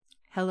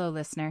Hello,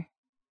 listener.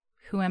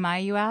 Who am I,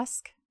 you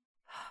ask?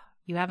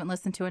 You haven't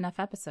listened to enough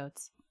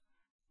episodes.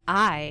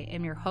 I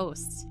am your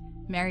host,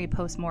 Mary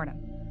Postmortem.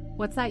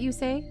 What's that you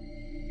say?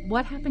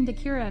 What happened to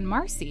Kira and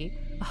Marcy?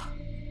 Oh,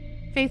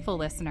 faithful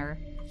listener,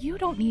 you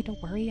don't need to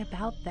worry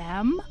about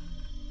them.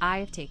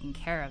 I've taken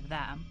care of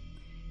them.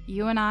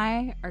 You and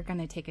I are going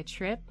to take a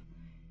trip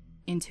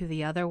into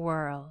the other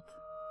world.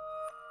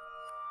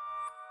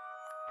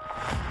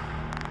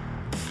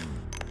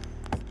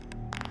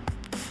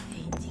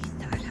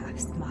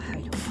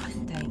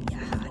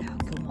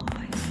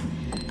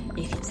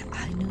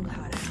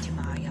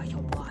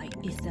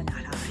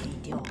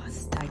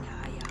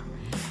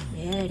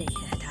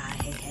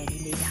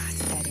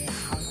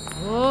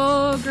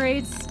 Oh,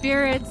 great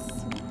spirits,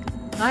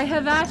 I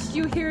have asked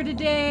you here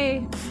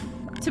today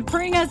to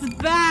bring us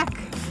back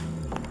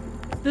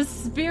the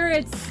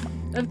spirits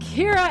of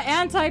Kira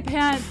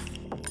Antipants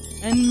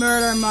and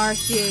Murder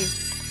Marcy.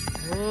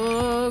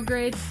 Oh,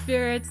 great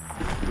spirits.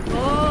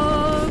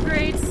 Oh,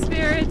 great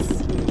spirits.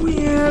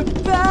 We're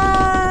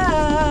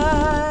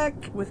back!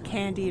 With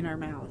candy in our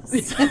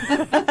mouths.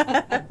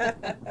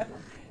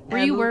 Were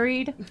you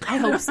worried? I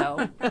hope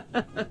so.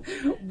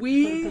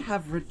 We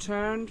have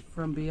returned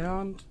from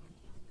beyond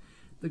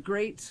the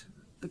great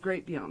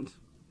beyond.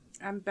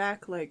 I'm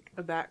back like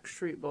a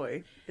Backstreet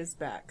Boy is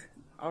back.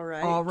 All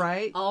right. All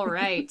right. All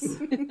right.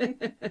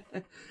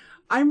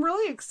 I'm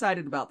really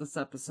excited about this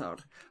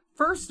episode.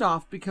 First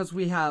off, because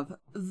we have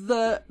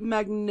the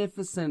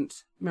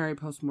magnificent Mary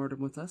Postmortem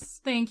with us.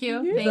 Thank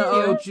you. The Thank you.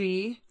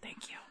 OG.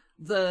 Thank you.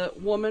 The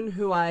woman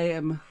who I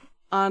am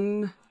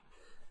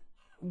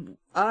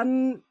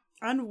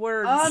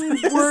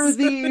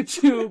unworthy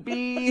to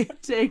be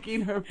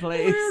taking her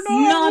place.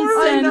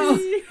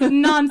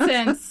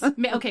 Nonsense.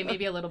 Okay,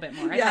 maybe a little bit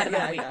more.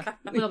 Yeah.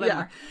 A little bit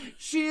more.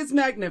 She's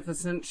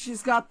magnificent.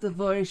 She's got the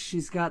voice.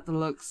 She's got the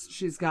looks.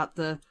 She's got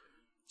the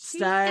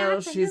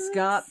style. She's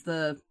got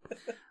the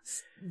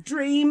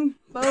dream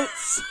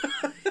boats.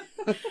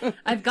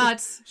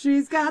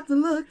 She's got the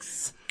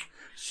looks.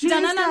 She's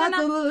got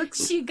the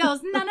looks. She goes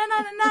na na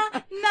na na na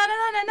na na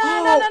na na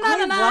Oh, na I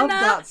na na love na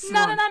that song.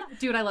 na na na.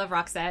 Dude, I love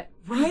Roxette.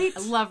 Right? I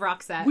love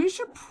Roxette. We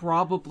should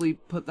probably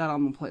put that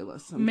on the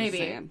playlist. I'm just Maybe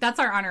saying. that's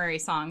our honorary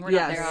song. We're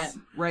not there Yes,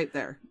 yet. right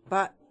there.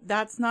 But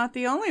that's not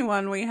the only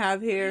one we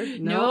have here.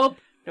 Nope.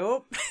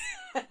 Nope.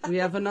 We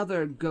have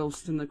another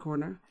ghost in the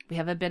corner. We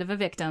have a bit of a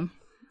victim,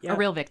 a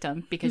real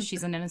victim, because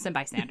she's an innocent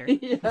bystander.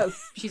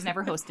 Yes. She's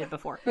never hosted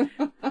before.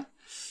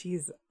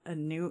 She's a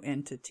new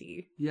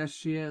entity. Yes,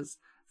 she is.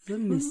 The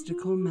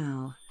mystical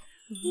Mel.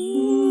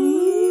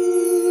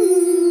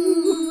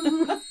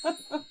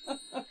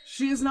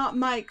 She is not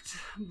mic'd,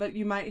 but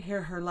you might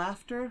hear her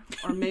laughter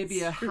or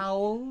maybe a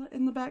howl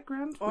in the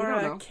background. We Or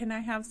don't know. can I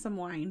have some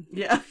wine?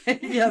 Yeah,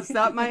 yes,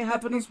 that might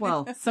happen as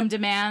well. Some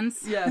demands.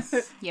 Yes.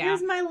 Yeah.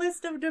 Here's my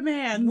list of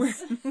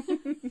demands.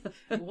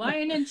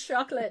 Wine and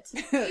chocolate.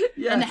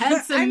 Yes. And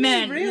handsome I mean,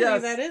 men. really,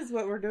 Yes. that is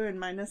what we're doing,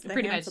 minus the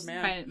Pretty much. handsome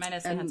man.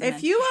 Minus the And handsome If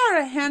men. you are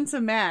a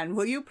handsome man,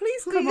 will you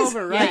please come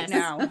over right Yes.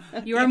 now?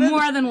 You are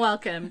more than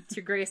welcome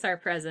to grace our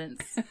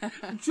presence.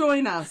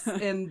 Join us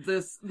in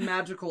this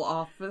magical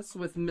office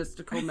with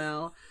mystical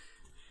Mel,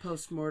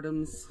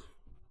 postmortems,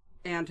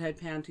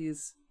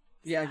 anti-panties.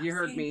 Yeah, you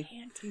heard me.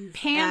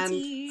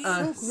 Panties.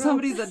 And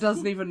somebody that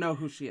doesn't even know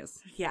who she is.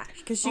 Yeah,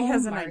 because she Oh,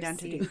 has an Marcy.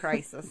 identity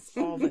crisis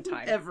all the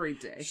time. Every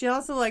day. She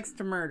also likes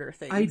to murder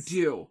things. I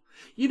do.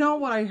 You know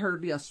what I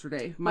heard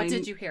yesterday? What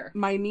did you hear?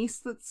 My niece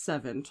that's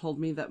 7 told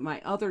me that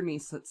my other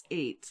niece that's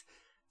 8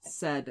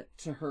 said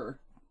to her,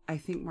 I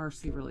think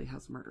Marcy really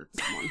has murdered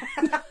someone.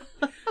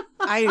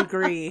 I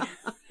agree.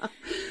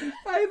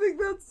 I think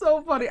that's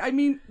so funny. I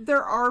mean,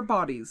 there are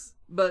bodies,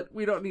 but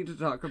we don't need to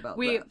talk about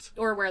that.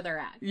 Or where they're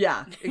at.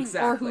 Yeah,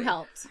 exactly. Or who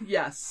helped.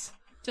 Yes.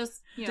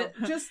 Just, you know.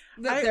 Just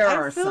that there I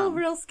are feel some.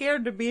 real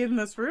scared to be in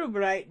this room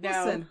right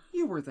now. Listen,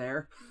 you were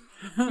there.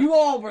 You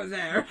all were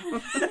there.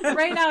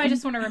 Right now, I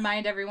just want to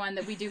remind everyone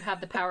that we do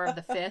have the power of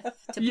the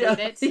fifth to plead Yeah.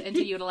 it and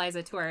to utilize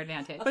it to our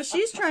advantage. But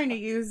she's trying to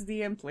use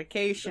the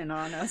implication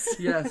on us.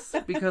 Yes,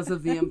 because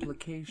of the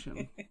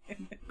implication.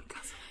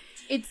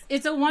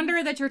 It's a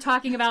wonder that you're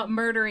talking about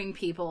murdering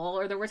people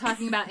or that we're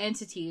talking about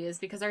entities,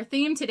 because our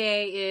theme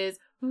today is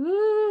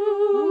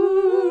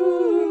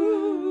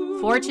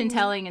fortune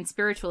telling and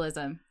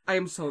spiritualism. I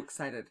am so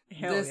excited.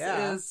 Hell This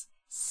yeah. is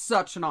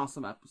such an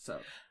awesome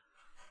episode.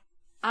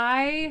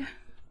 I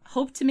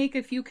hope to make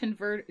a few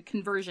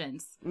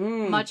conversions,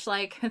 much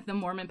like the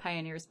Mormon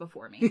pioneers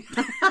before me.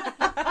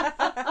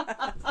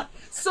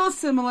 So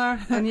similar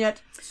and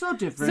yet so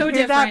different. So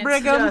Hear that,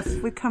 different. Brigham? Yes.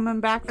 We're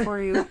coming back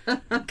for you.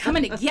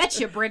 Coming to get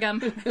you,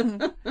 Brigham.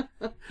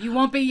 You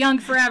won't be young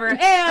forever.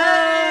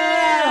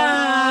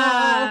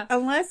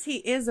 Unless he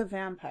is a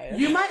vampire.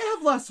 You might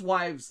have less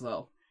wives,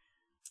 though.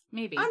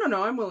 Maybe. I don't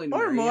know. I'm willing to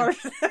Or marry more.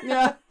 you.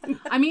 Yeah,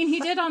 I mean, he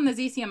did on the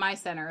ZCMI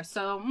Center,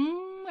 so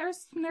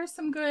there's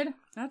some good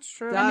That's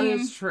true. that mean-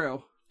 is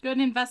true. good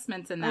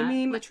investments in that. I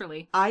mean,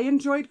 literally, I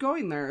enjoyed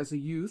going there as a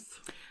youth.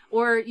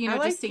 or I just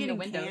like seeing the getting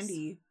windows.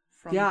 candy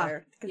from Yeah.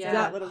 there. Because Yeah. they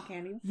have that little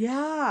candy.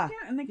 Yeah.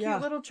 Yeah, and the cute Yeah.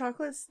 little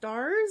chocolate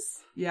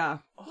stars. Yeah.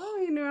 Oh,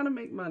 he knew how to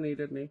make money,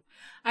 didn't he?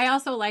 I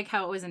also like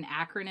how it was an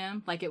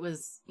acronym. Like it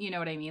was, you know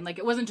what I mean? Like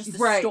it wasn't just a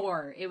Right.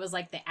 store. It was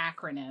like the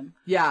acronym.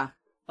 Yeah.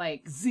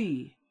 Like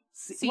Z.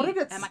 What did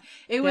it CMI.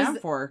 stand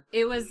for?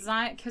 It was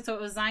Zion. So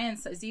it was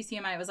Zion's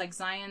ZCMI. It was like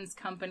Zion's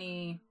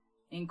Company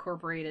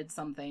Incorporated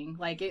something.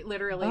 Like it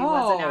literally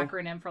was an Oh.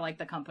 acronym for like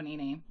the company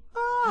name.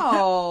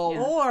 Oh.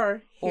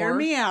 Or, hear Or-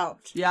 me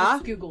out. Yeah.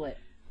 Let's Google it.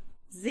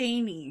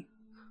 Zany.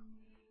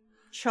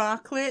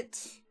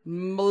 Chocolate.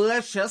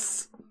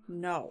 Malicious.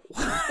 No.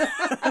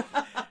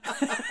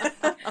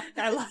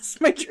 I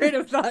lost my train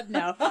of thought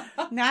now.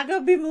 Not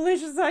gonna be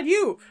malicious on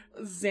you.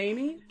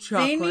 Zany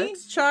chocolate. Zany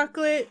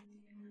chocolate.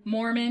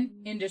 Mormon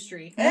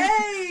Industry.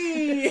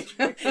 Hey!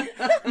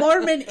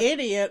 Mormon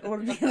idiot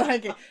would be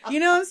like it. You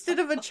know, instead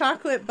of a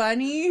chocolate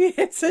bunny,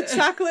 it's a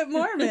chocolate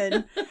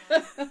Mormon.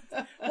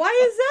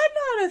 Why is that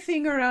not a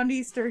thing around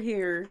Easter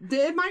here?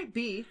 It might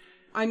be.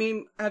 I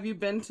mean, have you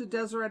been to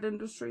Deseret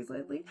Industries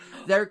lately?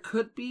 There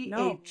could be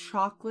No. a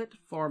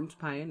chocolate-formed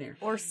pioneer.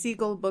 Or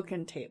Siegel Book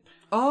and Tape.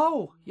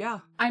 Oh, yeah.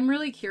 I'm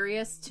really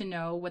curious to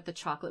know what the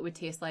chocolate would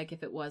taste like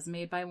if it was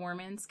made by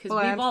Mormons, because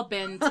Bland. we've all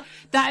been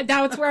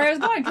that's where I was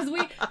going. Because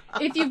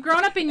if you've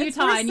grown up in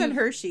Utah Worse and than you,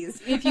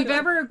 Hershey's. if you've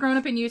ever grown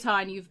up in Utah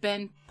and you've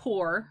been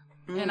poor,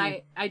 Mm. and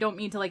I don't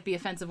mean to like be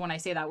offensive when I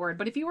say that word,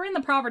 but if you were in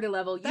the poverty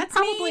level, you That's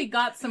probably me.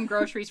 got some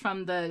groceries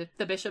from the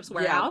Bishop's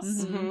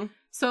Warehouse. Mm-hmm.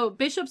 So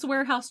Bishop's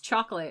Warehouse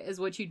chocolate is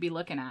what you'd be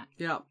looking at.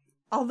 Yeah.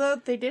 Although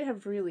they did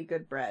have really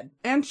good bread.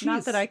 And cheese.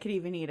 Not that I could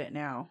even eat it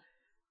now.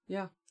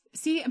 Yeah.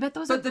 See, but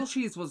those But are the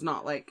cheese was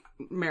not like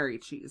Mary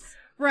cheese.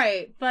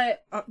 right,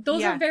 but those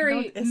yeah, are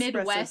very no espresso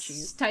Midwest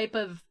cheese. type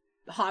of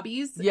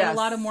hobbies. Yes. And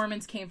a lot of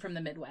Mormons came from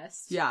the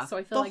Midwest. Yeah. So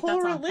I feel The like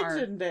whole that's on par.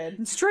 religion did.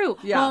 It's true.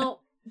 Yeah.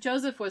 Well,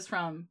 Joseph was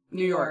from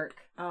New York.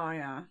 Oh,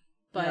 yeah.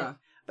 but Yeah.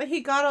 But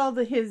he got all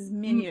his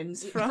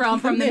minions from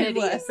from the Midwest.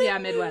 Midwest. Yeah,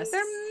 Midwest.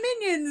 They're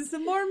minions, the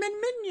Mormon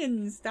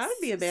minions. That would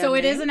be a bad So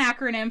it name. is an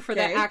acronym for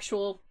Okay. the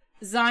actual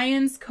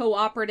Zion's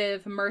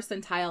Cooperative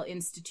Mercantile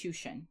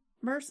Institution.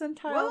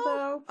 mercantile,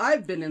 though.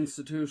 I've been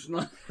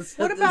institutionalized.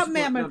 What at about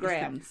this point. No, just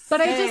mammograms?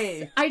 But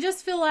Hey. I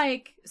just feel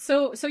like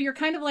so you're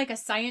kind of like a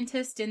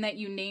scientist in that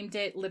you named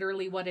it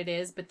literally what it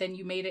is, but then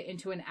you made it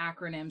into an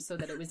acronym so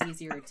that it was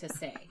easier to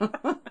say.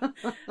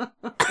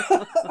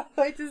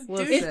 I just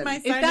Listen, douched my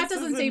If that sinuses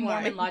doesn't say and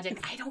Mormon why.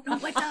 logic, I don't know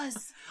what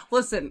does.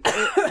 Listen,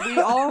 we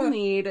all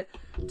need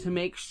to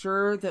make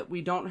sure that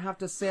we don't have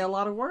to say a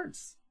lot of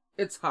words.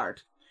 It's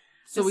hard.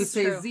 So This we is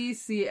say true.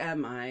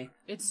 ZCMI.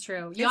 It's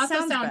true. It You also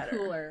sounds sound better.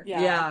 cooler.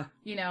 Yeah. Yeah.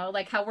 You know,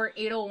 like how we're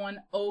 801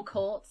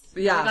 occult.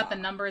 Yeah. You got the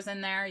numbers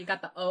in there. You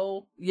got the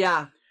O.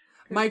 Yeah.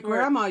 My We're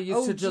grandma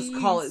used to just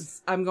call it,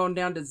 OGs. I'm going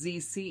down to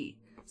ZC.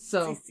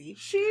 So ZC.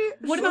 she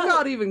What got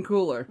about- even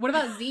cooler. What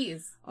about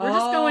Z's? We're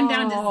just going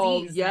down to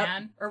Oh, Z's, yep.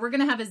 man. Or we're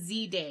going to have a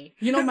Z day.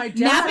 You know, my Napping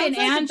dad, sounds like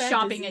and a bad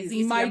shopping at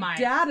disease. ZCMI. my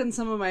dad and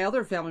some of my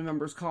other family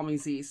members call me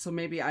Z, so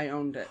maybe I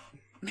owned it.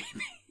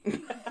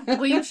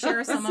 Will you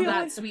share some of the that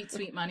only- sweet,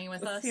 sweet money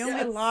with us? It's the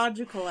only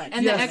logical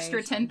And Yes. the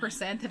extra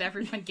 10% that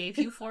everyone gave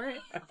you for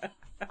it?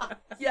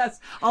 Yes,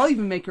 I'll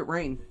even make it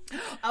rain.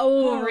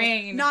 Oh,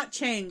 rain. Not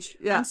change.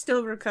 Yeah. I'm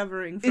still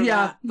recovering from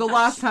Yeah, that. the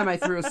last time I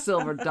threw a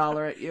silver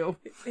dollar at you.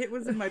 It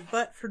was in my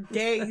butt for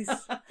days.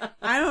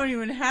 I don't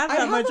even have I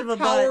that have much a of a butt.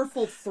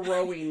 powerful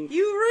throwing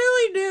You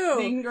really do.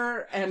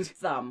 finger and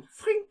thumb.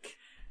 Frink.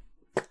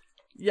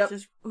 Yep.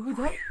 Just Ooh,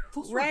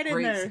 those were right in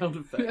great there. sound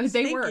effects.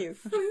 They Thank were. you.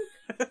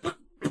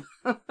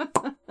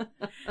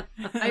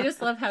 I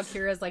just love how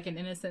Kira's like an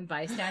innocent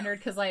bystander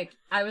because like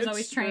I was It's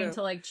always trying true.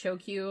 to like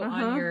choke you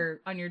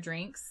on your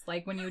drinks.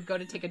 Like when you would go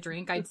to take a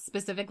drink, I'd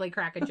specifically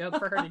crack a joke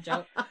for her to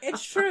joke.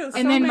 It's true. And so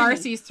then many.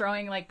 Marcy's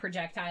throwing like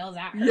projectiles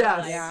at her. Yes.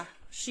 like- Yeah.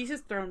 She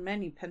has thrown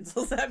many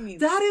pencils at me.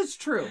 That is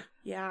true.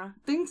 Yeah.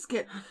 Things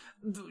get.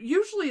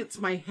 Usually it's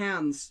my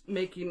hands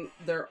making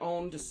their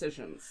own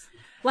decisions.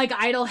 Like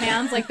Idle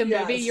Hands, like the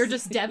movie. Yes. You're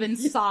just Devin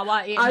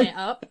Sawa eating I- it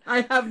up.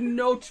 I have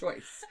no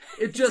choice.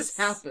 It just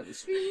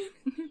happens.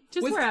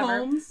 Just With wherever.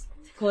 combs,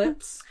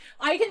 clips.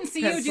 I can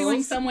see you Pencils.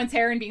 doing someone's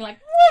hair and being like,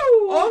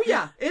 woo! Oh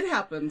yeah, it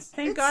happens.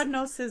 Thank God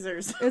no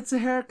scissors. It's a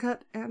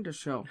haircut and a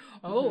show.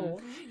 Oh.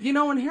 You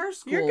know, in hair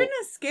school. You're gonna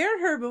scare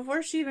her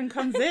before she even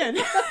comes in.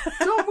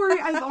 Don't worry,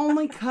 I've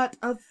only cut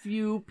a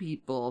few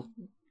people.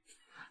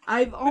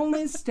 I've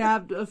only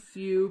stabbed a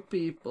few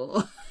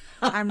people.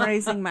 I'm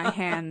raising my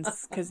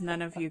hands because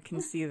none of you can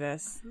see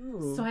this.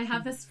 So I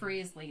have this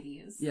phrase,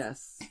 ladies.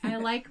 Yes. I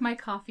like my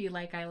coffee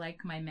like I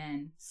like my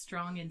men,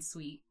 strong and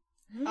sweet.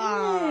 Hey,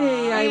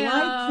 I Ew.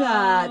 like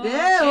that. Ew.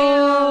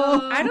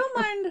 Ew. I don't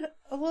mind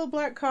a little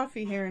black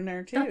coffee here and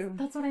there too.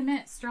 That's what I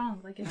meant.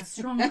 Strong, like it's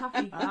strong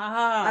coffee.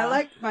 Ah, I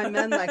like my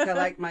men like I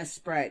like my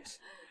Sprite.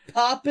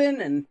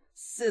 Popping and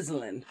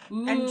sizzling.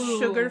 and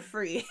sugar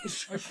free.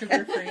 or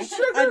sugar free,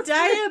 A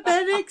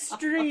diabetic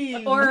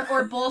stream.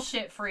 or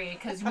bullshit free,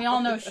 because we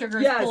all know sugar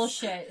is Yes.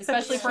 bullshit,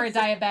 especially for a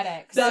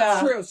diabetic. That's Yeah.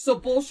 true. So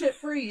bullshit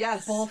free,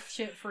 yes.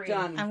 bullshit free.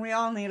 Done. And we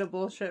all need a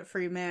bullshit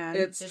free man.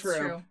 It's It's true.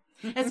 true.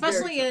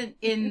 Especially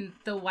in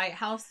the White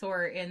House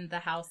or in the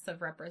House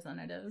of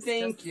Representatives.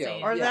 Thank Just you.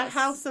 saying. Or the Yes.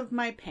 house of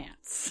my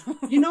pants.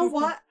 You know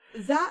what?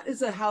 That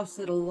is a house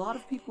that a lot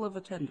of people have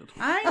attended.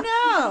 I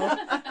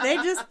know. They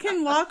just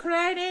can walk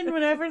right in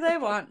whenever they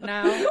want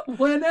now.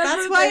 Whenever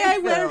That's why they I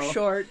wear feel.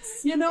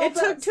 shorts. You know, it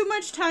took that's- too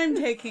much time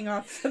taking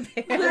off the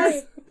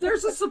pants.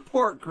 There's a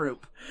support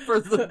group for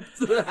the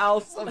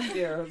House of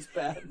Kira's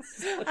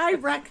beds. I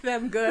wreck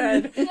them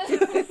good.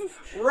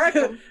 Wreck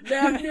 'em.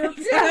 Damn near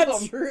kill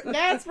 'em.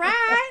 That's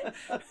right.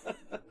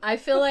 I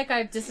feel like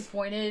I've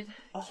disappointed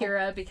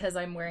Kira because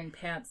I'm wearing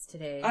pants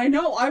today. I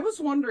know. I was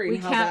wondering We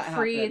how can't that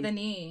free happened. the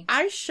knee.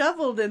 I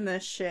shoveled in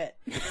this shit.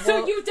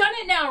 So you've done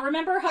it now.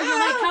 Remember how you're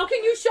like, how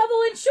can you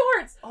shovel in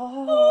shorts?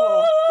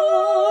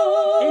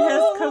 It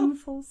has come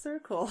full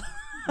circle.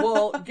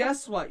 Well,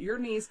 guess what? Your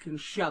knees can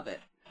shove it.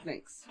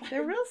 Thanks.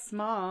 They're real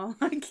small.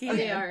 I can't.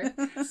 They are.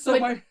 So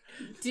But- my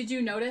Did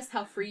you notice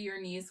how free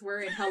your knees were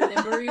and how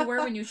limber you were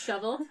when you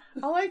shoveled?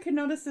 All I can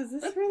notice is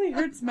this really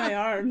hurts my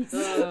arms.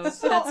 Oh,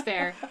 that's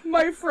fair.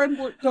 my friend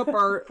looked up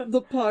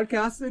the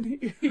podcast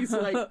and he's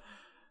like,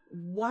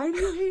 "Why do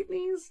you hate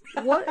knees?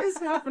 What is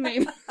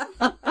happening?"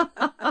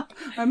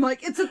 I'm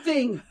like, "It's a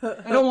thing.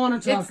 I don't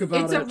want to talk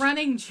about it's it." a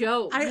running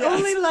joke. I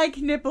only like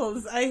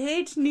nipples. I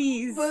hate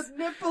knees. But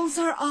nipples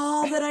are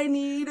all that I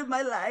need in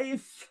my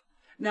life.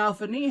 Now,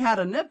 if a knee had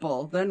a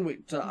nipple, then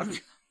we'd talk.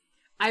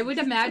 I would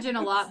imagine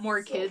a lot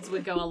more kids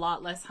would go a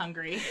lot less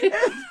hungry.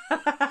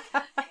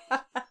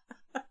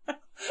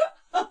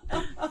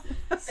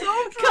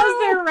 Because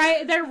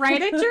they're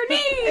right at your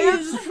knees.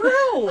 It's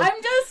true.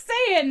 I'm just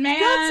saying, man.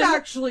 That's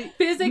actually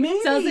physics maybe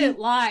doesn't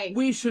lie.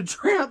 We should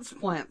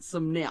transplant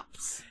some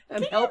nips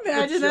and help the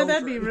Imagine that.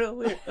 That'd be children. real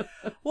weird.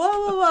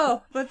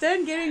 Whoa. But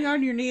then getting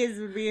on your knees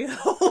would be a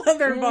whole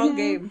other ball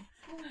game.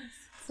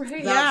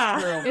 Right? That's Yeah.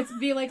 true. It's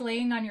be like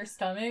laying on your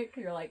stomach.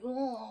 You're like,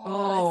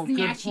 Oh, good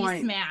smashy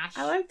point. smash.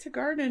 I like to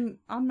garden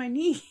on my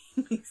knees.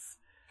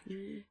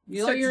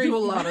 You So like you're- to do a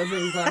lot of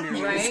things on your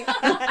knees. Right?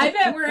 I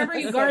bet wherever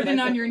you garden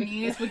on your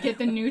knees would get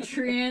the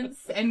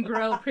nutrients and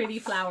grow pretty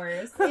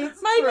flowers. My knees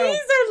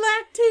are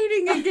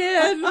lactating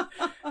again.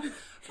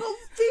 Well,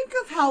 think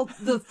of how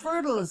the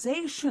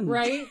fertilization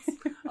Right?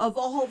 of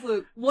all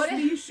the What if-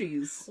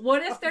 species.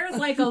 What if there's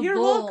like a You're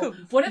vole?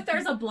 welcome. What if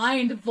there's a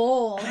blind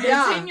vole that's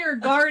Yeah. in your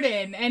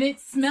garden and it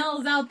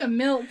smells out the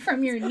milk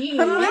from your knee?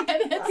 And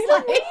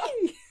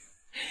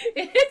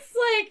it's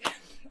like,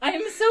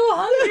 I'm so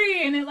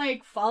hungry, and it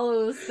like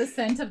follows the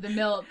scent of the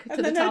milk to And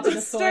the then top I of the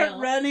just start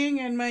soil. running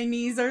and my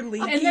knees are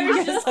leaking. And there's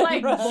as just I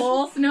like run.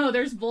 voles. No,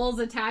 there's voles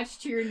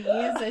attached to your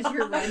knees as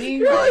you're running.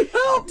 You're like,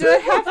 help! Do I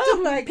have to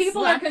like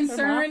People are slap them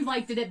concerned, off?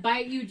 like, did it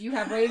bite you? Do you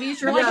have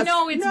rabies? You're Yes. like,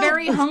 no, it's No.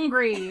 very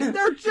hungry.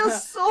 They're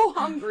just so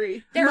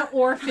hungry. They're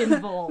orphan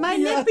voles. My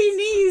Yes. nippy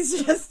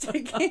knees just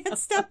I can't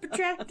stop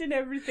attracting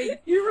everything.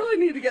 You really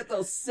need to get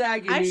those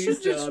saggy I knees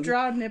should just done.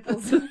 draw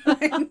nipples on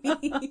my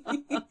knees.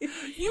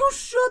 You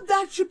should.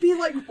 That should be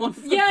like one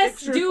of the Yes,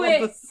 pictures do of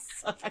it. the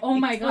site Oh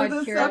my God, for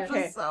this Kira.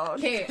 episode.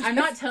 Okay, I'm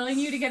not telling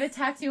you to get a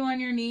tattoo on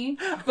your knee.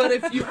 But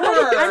if you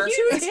were,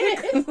 You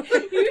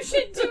did. You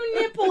should do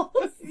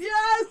nipples.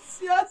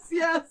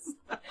 yes.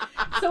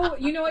 So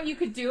you know what you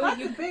could do?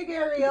 You big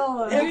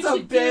areola. It's a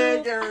should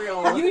big do-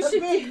 areola. you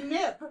should big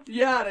nip.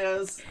 Yeah, it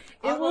is.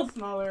 It will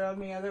smaller on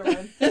the other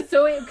one.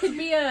 So it could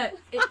be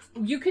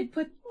you could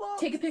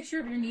take a picture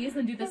of your knees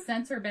and do the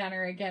censor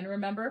banner again.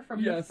 Remember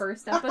from the Yes.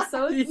 first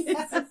episode?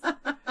 Yes.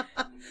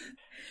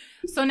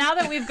 So now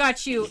that we've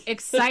got you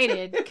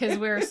excited because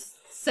we're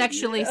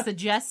sexually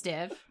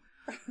suggestive,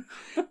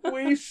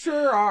 We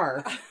sure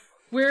are.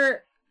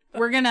 we're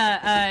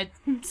gonna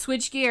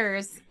switch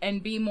gears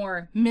and be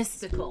more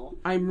mystical.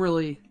 I'm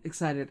really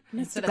excited.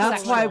 Instead of That's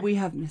sexual. why we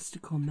have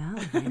Mystical Mal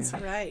here.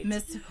 Right.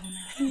 mystical.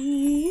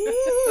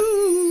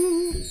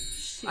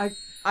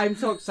 I'm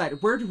so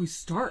excited. Where do we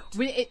start?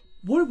 Let's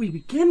What do we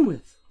begin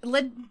with?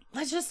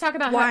 just talk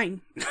about Wine.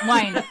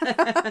 Wine.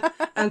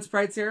 And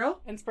Sprite Zero?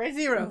 And spray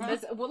zero.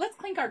 Let's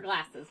clink our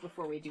glasses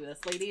before we do this,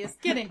 ladies.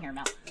 Get in here,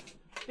 Mel.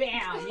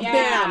 Bam! Yeah.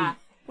 Bam.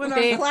 With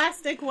Okay. our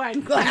plastic wine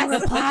They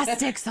glass. were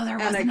plastic, so there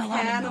And a wasn't a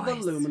lot can of of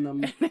noise.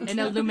 aluminum. An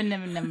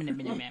aluminum.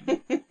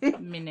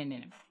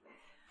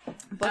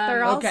 But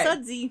they're all okay.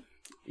 sudsy.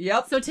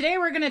 Yep. So today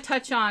we're going to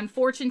touch on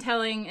fortune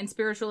telling and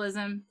spiritualism.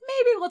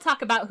 Maybe we'll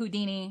talk about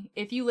Houdini.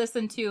 If you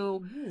listened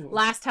to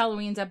last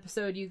Halloween's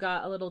episode, you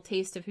got a little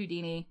taste of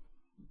Houdini.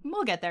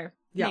 We'll get there.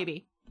 Yeah.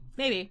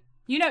 Maybe.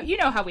 You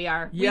know how we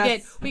are.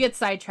 Yes. We get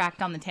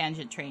sidetracked on the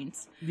tangent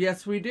trains.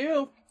 Yes, we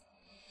do.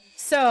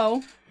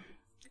 So,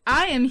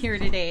 I am here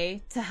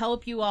today to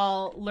help you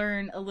all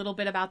learn a little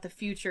bit about the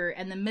future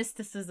and the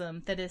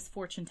mysticism that is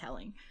fortune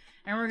telling.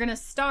 And we're going to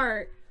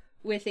start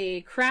with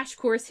a crash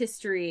course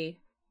history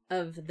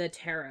of the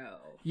tarot.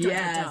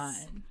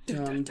 Yes.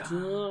 Dun, dun. Dun,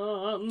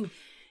 dun.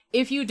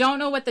 If you don't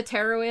know what the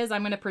tarot is,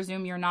 I'm going to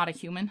presume you're not a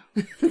human,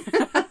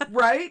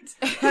 Right?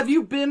 Have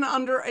you been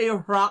under a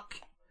rock?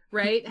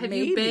 right? Have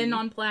you Maybe. been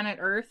on planet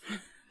Earth?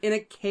 In a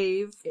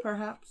cave,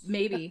 perhaps?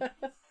 Maybe.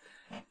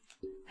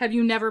 Have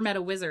you never met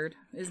a wizard?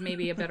 Is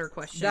maybe a better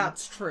question.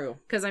 That's true.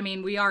 Because, I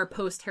mean, we are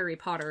post Harry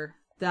Potter,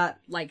 That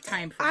like,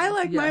 time frame. I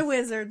like my Yes.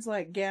 wizards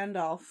like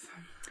Gandalf.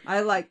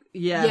 I like.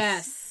 Yes.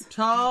 Yes.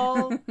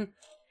 Tall. Harry,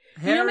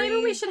 You know, maybe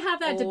we should have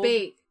that old.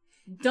 debate.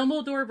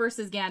 Dumbledore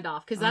versus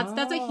Gandalf, because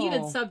that's a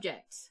heated Oh.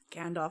 subject.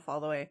 Gandalf all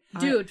the way.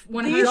 Dude, These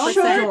 100%.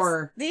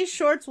 Dumbledore. These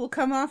shorts will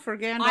come off for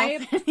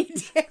Gandalf any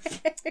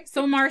day.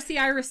 So, Marcy,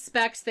 I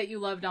respect that you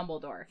love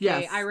Dumbledore. Okay?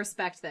 Yes. I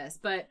respect this.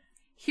 But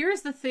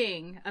here's the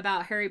thing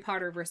about Harry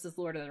Potter versus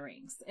Lord of the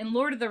Rings. In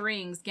Lord of the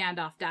Rings,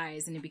 Gandalf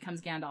dies and he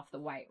becomes Gandalf the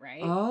White,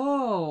 right?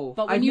 Oh.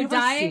 But when I've you never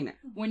die, seen it.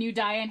 when you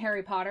die in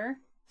Harry Potter,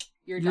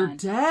 you're You're done.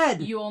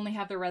 dead. You only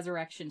have the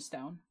resurrection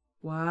stone.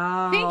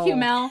 Wow. Thank you,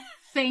 Mel.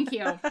 Thank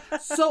you.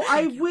 So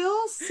I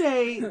will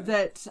say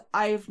that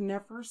I've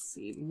never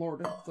seen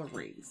Lord of the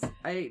Rings.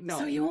 I know.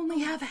 So you only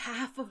have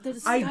half of the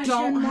I discussion.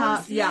 don't have.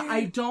 Marcy. Yeah,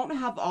 I don't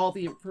have all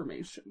the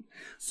information.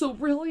 So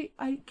really,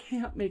 I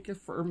can't make a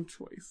firm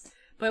choice.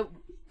 But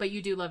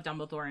you do love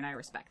Dumbledore, and I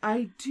respect that.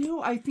 I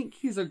do. I think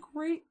he's a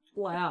great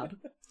lad.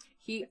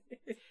 He,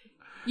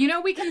 you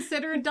know, we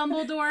considered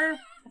Dumbledore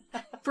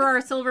for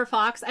our Silver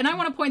Fox, and I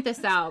want to point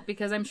this out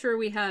because I'm sure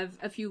we have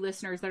a few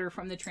listeners that are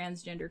from the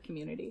transgender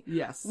community.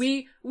 Yes.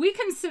 We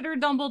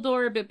considered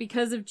Dumbledore, but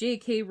because of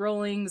J.K.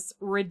 Rowling's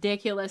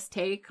ridiculous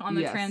take on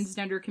the Yes.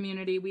 transgender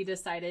community, we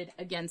decided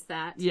against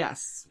that.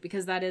 Yes.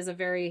 Because that is a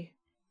very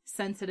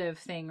sensitive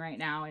thing right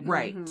now. And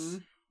Right.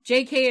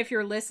 J.K., if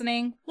you're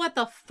listening, what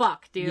the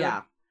fuck, dude?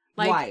 Yeah.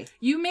 Like, Why?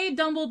 you made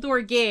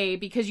Dumbledore gay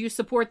because you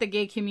support the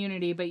gay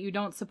community, but you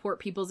don't support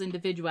people's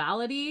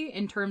individuality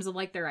in terms of,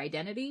 like, their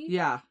identity.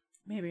 Yeah.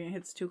 Maybe it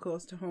hits too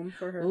close to home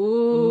for her.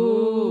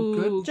 Ooh,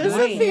 good Just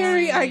point. a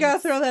theory. I gotta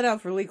throw that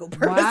out for legal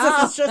purposes. Wow.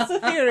 It's just a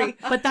theory.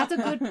 But that's a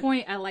good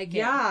point. I like it.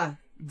 Yeah.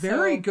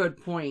 Very So-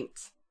 good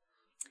point.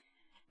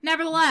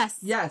 Nevertheless,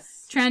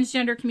 Yes.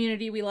 transgender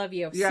community, we love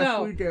you. Yes,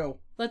 So, we do.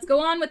 let's go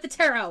on with the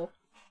tarot.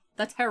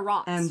 The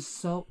tarot. And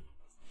so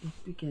it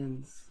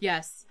begins.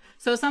 Yes.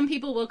 So some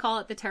people will call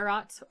it the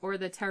tarot or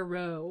the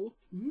tarot.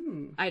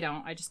 Mm, I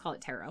don't. I just call it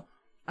tarot.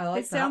 I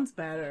like It sounds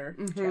better.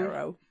 Mhm.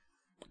 Tarot.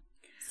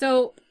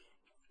 So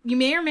you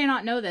may or may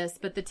not know this,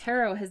 but the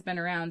tarot has been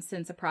around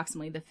since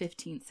approximately the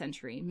 15th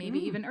century, maybe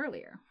even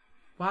earlier.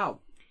 that. Wow.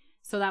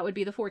 So that would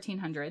be the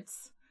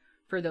 1400s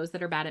for those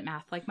that are bad at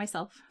math like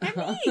myself.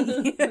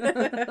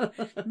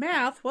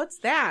 Math? What's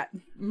that?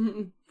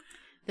 Mhm.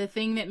 The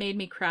thing that made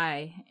me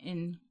cry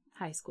in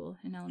high school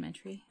and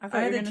elementary. I I thought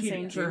you had were a going to say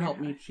teacher junior help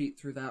high. me cheat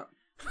through that.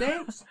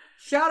 Thanks.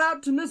 Shout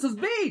out to Mrs.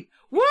 B.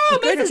 Woo!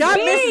 Good job,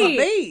 Mrs.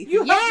 B.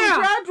 You Yeah.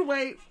 have to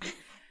graduate.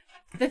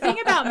 The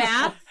thing about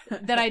math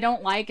that I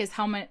don't like is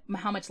how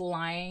much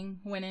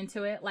lying went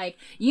into it. Like,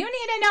 you need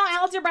to know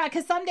algebra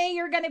because someday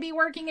you're going to be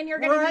working and you're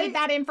going to Right. need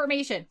that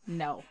information.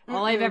 No.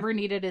 All I've ever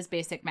needed is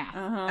basic math.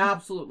 Uh-huh.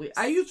 Absolutely.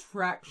 I use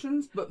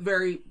fractions, but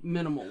very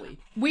minimally.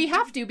 We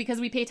have to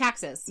because we pay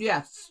taxes.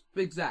 Yes,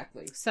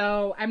 exactly.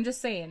 So I'm just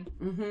saying.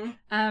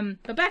 Mm-hmm.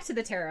 But back to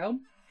the tarot.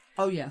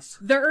 Oh, yes.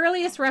 The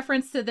earliest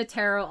reference to the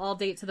tarot all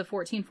date to the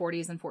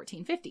 1440s and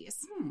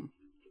 1450s.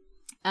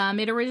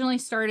 It originally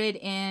started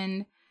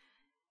in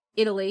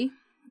Italy,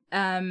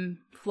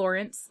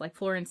 Florence,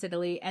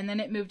 Italy, and then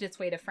it moved its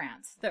way to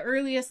France. The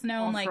earliest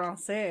known En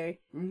français.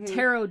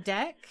 tarot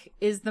deck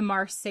is the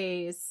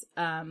Marseilles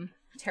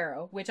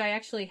tarot, which I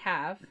actually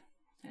have,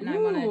 and I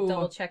want to Ooh.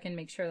 double check and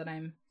make sure that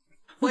I'm.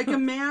 Like a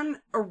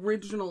man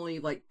originally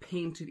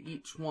painted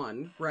each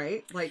one,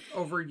 right? Like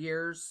over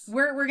years.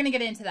 We're gonna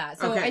get into that.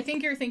 So Okay. I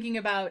think you're thinking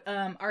about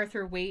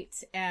Arthur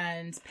Waite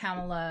and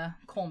Pamela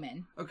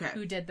Coleman, Okay.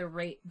 who did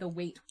the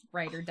Waite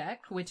Rider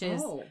deck, which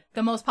is Oh.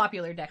 the most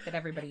popular deck that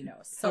everybody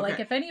knows. So like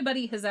Okay. if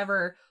anybody has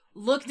ever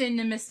looked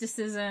into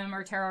mysticism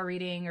or tarot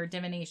reading or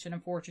divination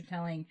and fortune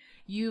telling,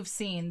 you've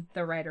seen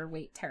the Rider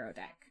Waite tarot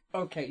deck.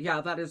 Okay,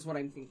 yeah, that is what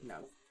I'm thinking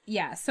of.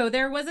 Yeah, so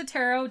there was a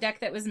tarot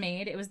deck that was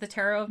made. It was the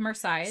Tarot of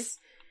Marseilles.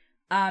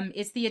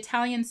 It's the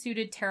Italian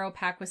suited tarot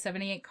pack with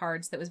 78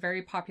 cards that was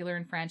very popular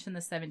in France in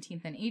the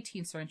 17th and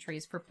 18th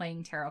centuries for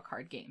playing tarot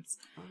card games.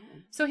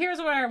 So here's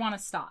where I want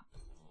to stop.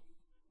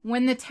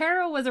 When the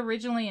tarot was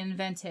originally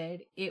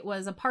invented, it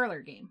was a parlor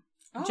game,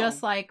 Oh.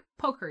 just like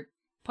poker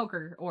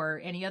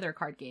or any other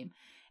card game.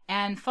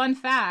 And fun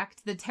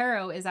fact, the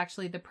tarot is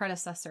actually the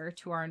predecessor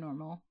to our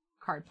normal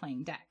card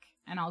playing deck.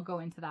 And I'll go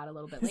into that a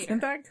little bit later.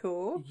 Isn't that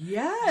cool?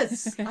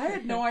 Yes! I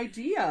had no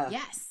idea.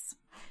 Yes.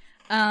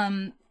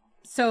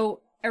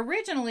 So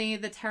originally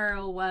the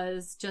tarot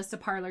was just a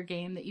parlor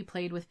game that you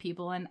played with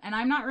people, and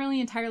I'm not really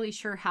entirely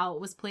sure how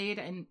it was played,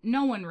 and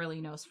no one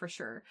really knows for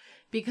sure.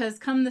 Because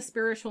come the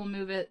spiritual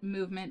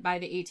movement by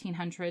the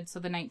 1800s, so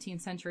the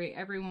 19th century,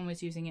 everyone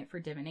was using it for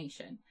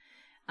divination.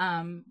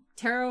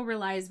 Tarot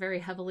relies very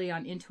heavily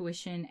on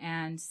intuition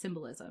and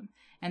symbolism,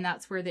 and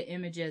that's where the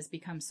images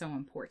become so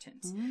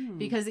important.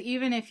 Because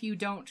even if you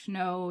don't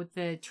know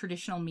the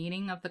traditional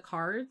meaning of the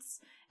cards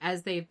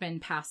as they've been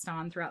passed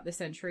on throughout the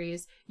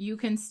centuries, you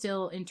can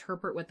still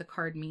interpret what the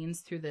card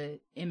means through the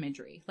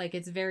imagery. Like,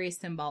 it's very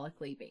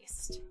symbolically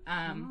based.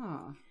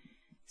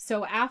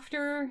 So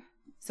after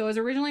So it was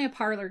originally a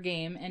parlor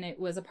game, and it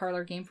was a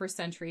parlor game for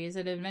centuries.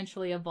 It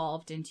eventually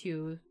evolved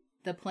into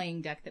the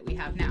playing deck that we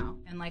have now.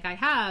 And like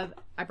I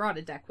brought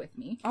a deck with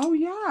me. Oh,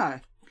 yeah.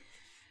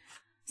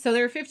 So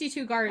there are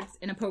 52 cards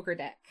in a poker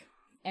deck.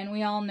 And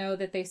we all know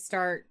that they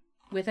start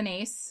with an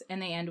ace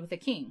and they end with a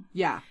king.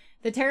 Yeah.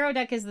 The tarot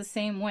deck is the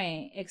same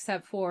way,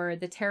 except for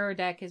the tarot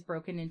deck is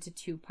broken into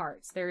 2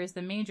 parts. There is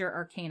the major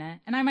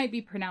arcana, and I might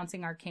be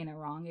pronouncing arcana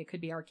wrong. It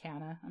could be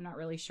arcana. I'm not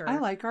really sure. I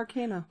like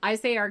arcana. I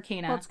say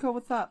arcana. Let's go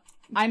with that.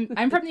 I'm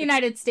from the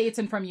United States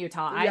and from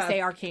Utah. Yes. I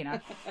say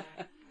arcana.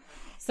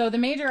 So the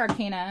major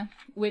arcana,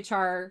 which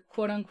are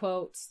quote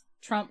unquote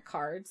trump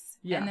cards,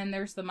 Yeah. and then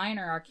there's the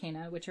minor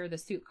arcana, which are the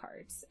suit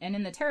cards. And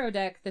in the tarot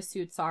deck, the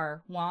suits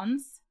are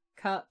wands,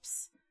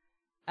 cups,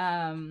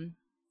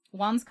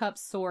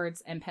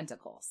 swords, and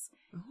pentacles.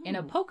 In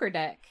a poker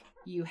deck,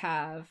 you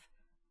have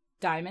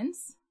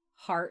diamonds,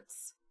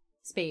 hearts,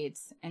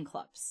 spades, and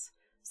clubs.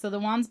 So the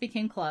wands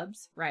became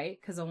clubs, right?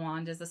 Because a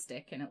wand is a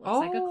stick and it looks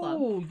like a club.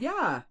 Oh,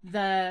 yeah.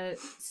 The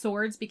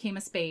swords became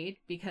a spade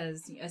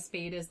because a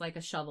spade is like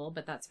a shovel,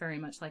 but that's very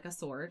much like a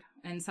sword.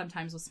 And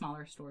sometimes with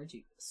smaller swords,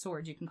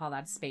 you can call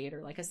that a spade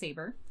or like a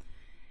saber.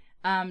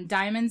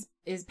 Diamonds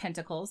is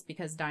pentacles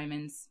because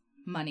diamonds,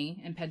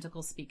 money, and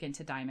pentacles speak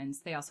into diamonds.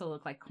 They also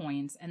look like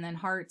coins. And then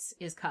hearts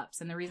is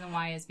cups. And the reason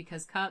why is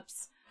because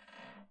cups,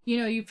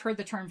 you've heard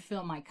the term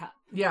fill my cup.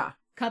 Yeah.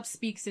 Cup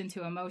speaks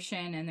into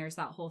emotion, and there's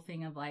that whole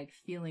thing of like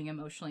feeling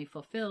emotionally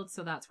fulfilled.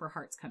 So that's where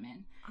hearts come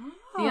in.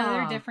 The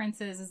other difference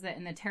is that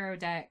in the tarot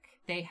deck,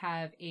 they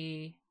have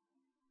a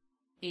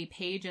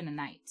page and a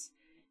knight.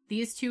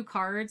 These 2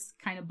 cards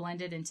kind of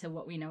blended into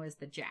what we know as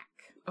the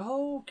jack.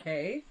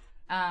 Okay.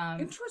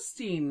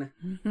 Interesting.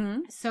 Mm-hmm.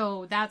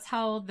 So that's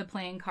how the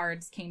playing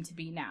cards came to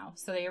be now.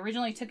 So they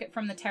originally took it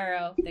from the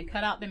tarot. They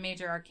cut out the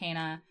major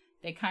arcana.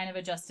 They kind of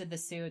adjusted the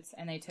suits,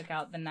 and they took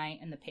out the knight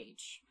and the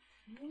page.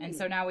 And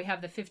so now we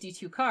have the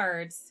 52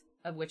 cards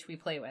of which we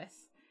play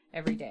with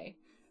every day.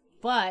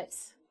 But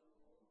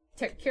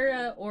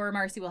Kira or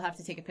Marcy will have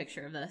to take a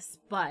picture of this.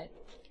 But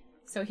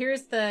so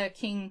here's the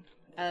King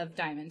of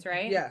Diamonds,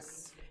 right?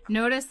 Yes.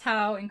 Notice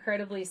how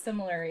incredibly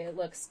similar it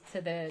looks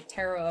to the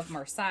Tarot of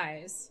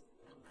Marseilles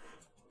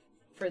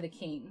for the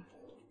King.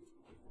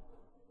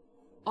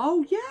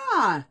 Oh,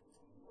 yeah.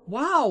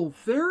 Wow.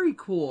 Very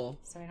cool.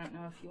 So I don't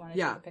know if you want to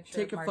Yeah, take a picture.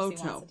 take if a Marcy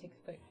photo. wants to take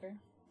a picture.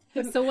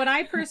 So what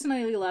I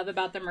personally love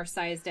about the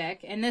Marseilles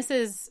deck, and this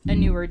is a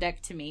newer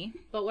deck to me,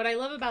 but what I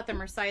love about the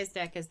Marseilles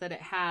deck is that it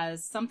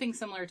has something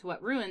similar to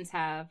what Ruins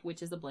have,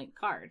 which is a blank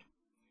card.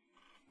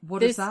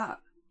 What is that?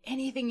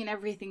 Anything and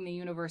everything the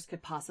universe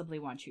could possibly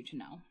want you to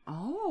know.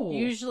 Oh.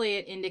 Usually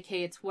it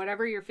indicates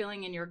whatever you're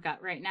feeling in your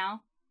gut right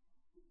now,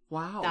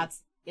 Wow.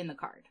 that's in the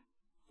card.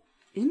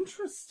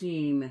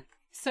 Interesting. I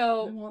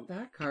So, want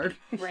that card.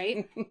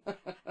 right?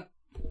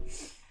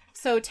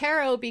 So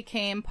tarot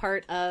became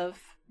part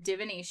of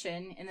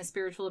divination in the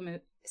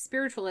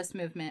spiritualist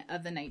movement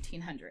of the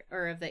 1900s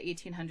or of the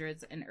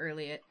 1800s and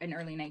early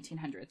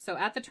 1900s. So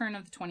at the turn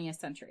of the 20th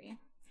century.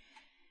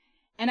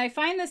 And I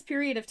find this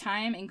period of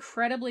time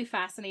incredibly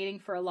fascinating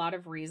for a lot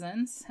of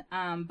reasons.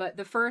 But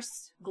the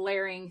first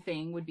glaring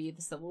thing would be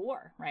the Civil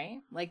War, right?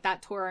 Like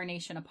that tore our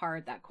nation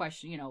apart, that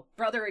question,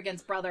 brother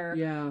against brother,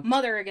 Yeah.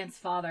 mother against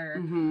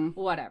father,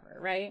 whatever,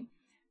 right?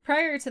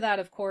 Prior to that,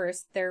 of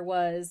course, there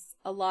was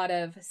a lot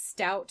of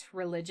stout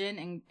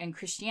religion and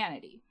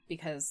Christianity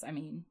because,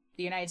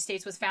 the United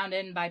States was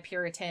founded by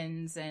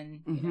Puritans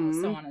and,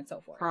 so on and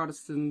so forth.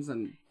 Protestants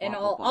and blah, And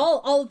blah, blah.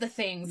 all the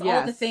things, all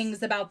the Yes.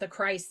 things about the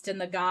Christ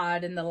and the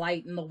God and the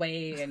light and the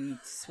way and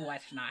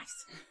whatnot.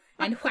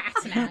 And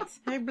whatnot.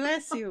 I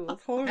bless you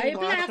with holy I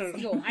water.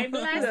 bless you. I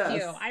bless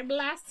Yes. you. I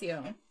bless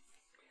you.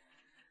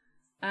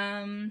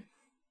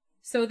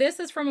 So this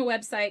is from a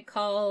website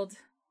called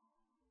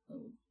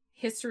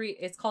History.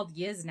 It's called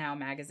Yiz Now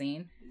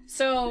magazine.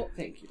 So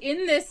Thank you.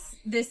 in this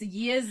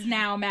Yiz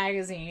Now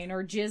magazine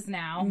or Jizz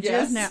Now,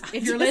 Yes. Jizz Now.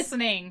 if you're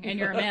listening and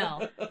you're a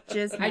male,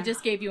 Jizz I now.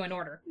 just gave you an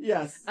order.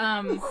 Yes.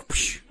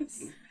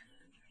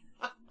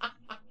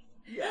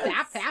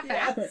 Zap, zap,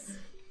 zap.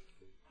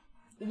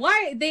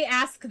 Why they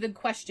ask the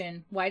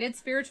question, why did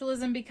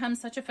spiritualism become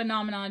such a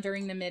phenomenon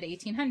during the mid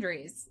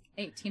 1800s?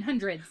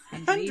 Hundreds.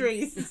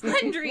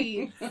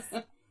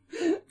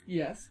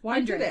 Yes.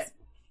 Why did it?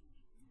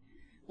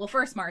 Well,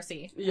 first,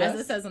 Marcy, Yes. as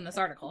it says in this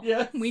article,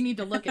 Yes. we need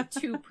to look at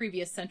 2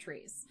 previous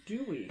centuries.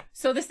 Do we?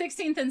 So the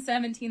 16th and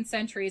 17th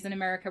centuries in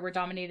America were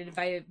dominated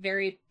by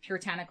very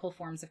puritanical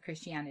forms of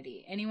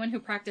Christianity. Anyone who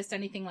practiced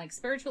anything like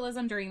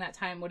spiritualism during that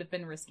time would have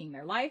been risking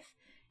their life.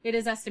 It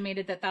is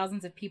estimated that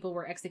thousands of people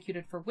were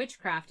executed for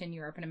witchcraft in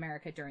Europe and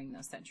America during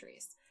those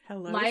centuries.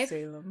 Hello, Life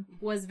Salem.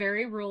 was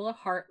very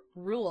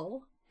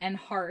rural and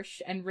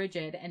harsh and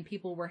rigid, and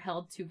people were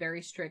held to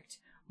very strict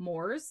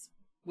mores,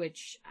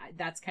 which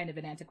that's kind of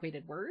an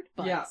antiquated word,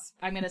 but Yeah.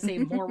 I'm going to say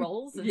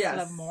morals instead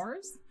Yes. of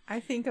mores. I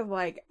think of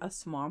like a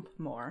swamp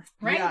moor.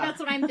 Right? Yeah. That's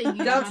what I'm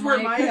thinking. That's I'm where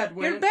like, my head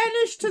went. You're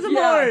banished to the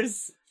Yeah.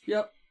 moors.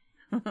 Yep.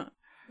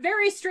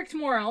 very strict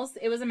morals.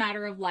 It was a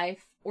matter of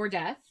life or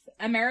death.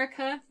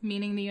 America,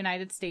 meaning the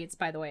United States,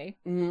 by the way,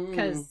 Mm.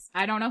 because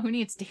I don't know who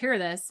needs to hear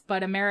this,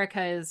 but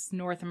America is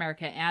North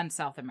America and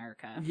South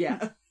America.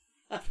 Yeah.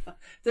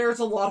 There's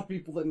a lot of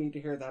people that need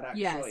to hear that,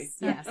 actually.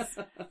 Yes.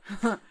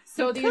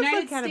 So the Because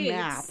United look at a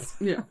map. States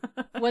Yeah.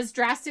 was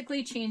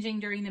drastically changing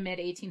during the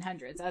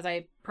mid-1800s, as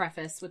I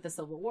prefaced with the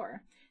Civil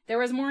War. There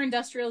was more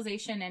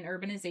industrialization and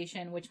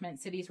urbanization, which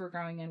meant cities were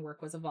growing and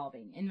work was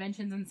evolving.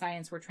 Inventions in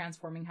science were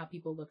transforming how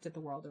people looked at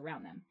the world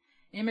around them.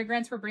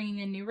 Immigrants were bringing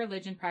in new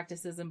religion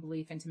practices and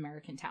belief into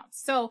American towns.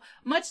 So,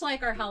 much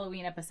like our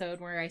Halloween episode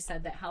where I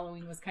said that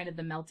Halloween was kind of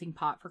the melting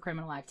pot for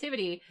criminal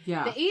activity,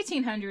 Yeah. the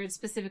 1800s,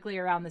 specifically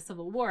around the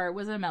Civil War,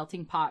 was a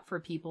melting pot for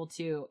people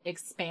to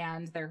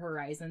expand their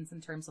horizons in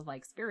terms of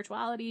like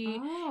spirituality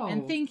Oh.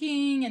 and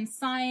thinking and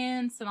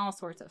science and all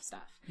sorts of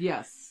stuff.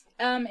 Yes.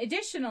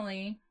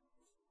 Additionally,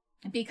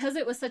 because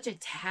it was such a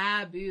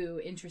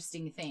taboo,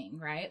 interesting thing,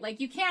 right?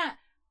 Like you can't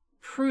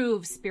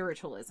prove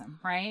spiritualism,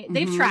 right?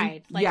 They've Mhm.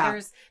 tried. Like Yeah.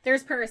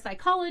 there's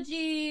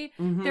parapsychology,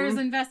 Mhm. there's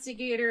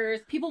investigators.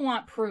 People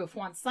want proof,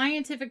 want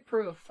scientific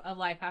proof of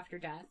life after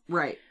death.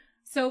 Right.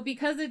 So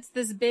because it's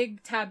this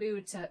big taboo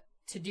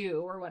to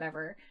do or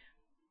whatever,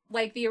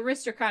 like the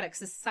aristocratic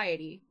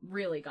society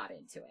really got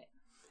into it.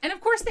 And of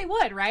course they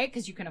would, right?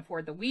 Because you can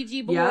afford the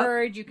Ouija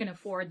board, you can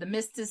afford the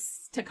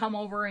mystics to come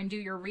over and do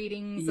your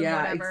readings and Yeah,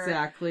 whatever.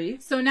 exactly.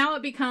 So now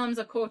it becomes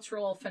a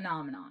cultural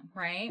phenomenon,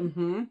 right?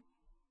 Mm-hmm.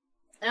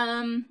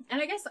 And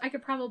I guess I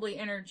could probably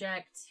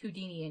interject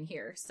Houdini in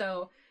here.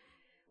 So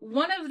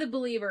one of the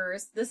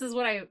believers, this is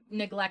what I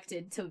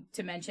neglected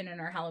to mention in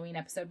our Halloween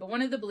episode, but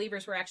one of the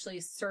believers were actually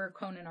Sir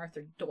Conan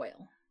Arthur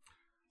Doyle.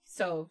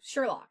 So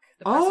Sherlock,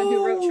 the person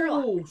who wrote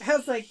Sherlock. I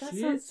was like, that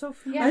shit. sounds so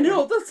familiar. Yeah. I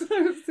know, that's what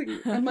I was thinking.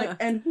 I'm like,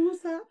 and who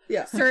was that?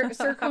 Yeah.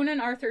 Sir Conan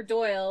Arthur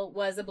Doyle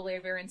was a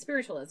believer in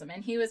spiritualism,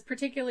 and he was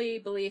particularly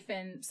belief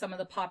in some of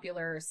the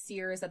popular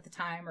seers at the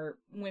time, or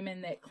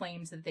women that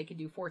claimed that they could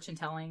do fortune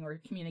telling or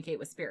communicate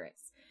with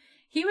spirits.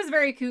 He was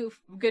very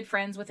good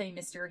friends with a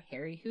Mr.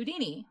 Harry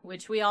Houdini,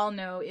 which we all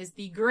know is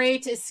the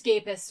great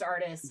escapist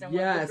artist and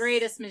one of the Yes.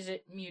 greatest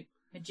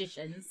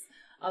magicians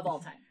of all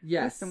time.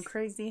 Yes. Some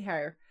crazy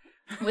hair.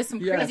 With some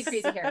Yes.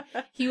 crazy hair.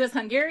 He was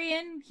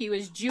Hungarian, he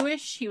was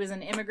Jewish, he was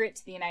an immigrant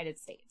to the United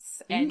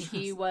States, and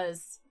he Interesting.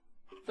 was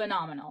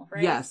phenomenal,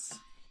 right? Yes.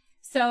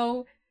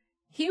 So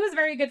he was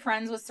very good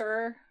friends with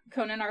Sir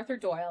Conan Arthur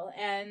Doyle,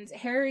 and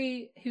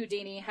Harry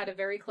Houdini had a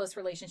very close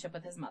relationship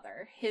with his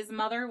mother. His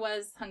mother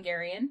was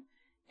Hungarian,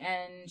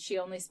 and she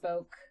only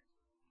spoke,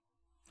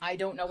 I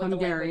don't know what the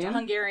language,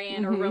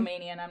 Hungarian or Mhm.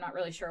 Romanian, I'm not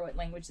really sure what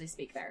language they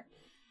speak there.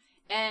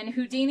 And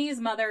Houdini's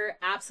mother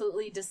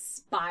absolutely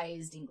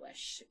despised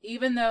English.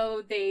 Even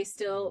though they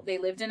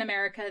lived in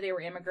America, they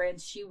were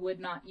immigrants, you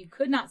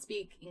could not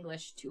speak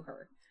English to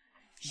her.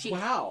 She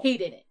Wow.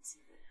 hated it.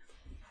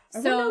 I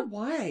wonder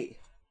why.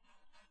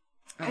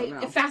 I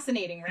don't know.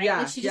 Fascinating, right? Yeah,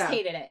 Like she just yeah.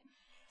 hated it.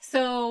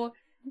 So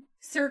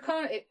Sir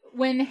Conan,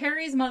 when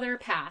Harry's mother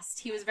passed,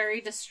 he was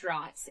very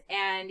distraught,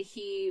 and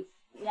he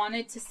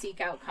wanted to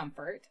seek out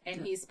comfort,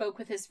 and he spoke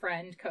with his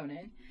friend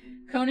Conan.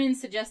 Conan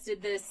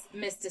suggested this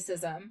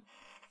mysticism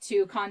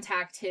to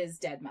contact his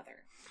dead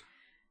mother.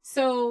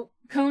 So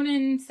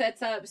Conan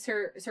sets up,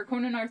 Sir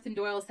Conan Arthur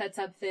Doyle sets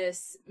up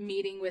this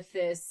meeting with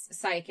this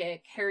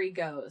psychic. Harry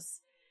goes.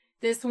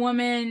 This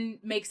woman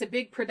makes a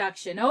big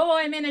production. Oh,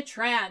 I'm in a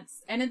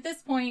trance. And at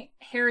this point,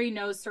 Harry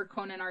knows Sir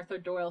Conan Arthur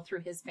Doyle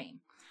through his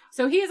fame.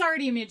 So he is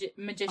already a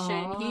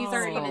magician. He's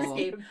already an Oh.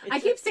 escape. I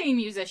keep saying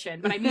musician,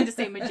 but I mean to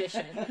say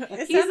magician.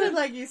 It He's sounded a-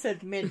 like you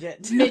said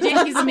midget.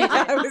 Midget, he's a midget.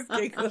 I was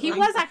giggling. He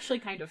was actually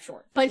kind of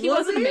short, but he Was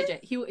wasn't he? a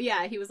midget.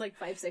 He was like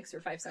 5'6" or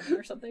 5'7"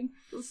 or something.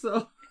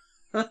 So.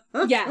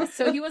 Yeah,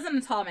 so he wasn't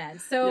a tall man.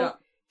 So Yeah.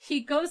 he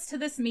goes to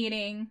this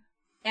meeting,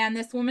 and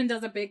this woman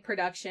does a big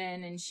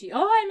production, and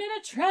I'm in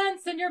a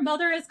trance, and your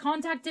mother has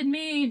contacted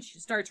me, and she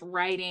starts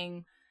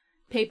writing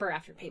paper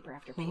after paper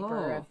after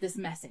paper Oh. of this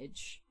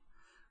message.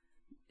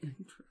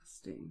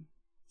 Interesting.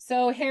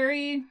 So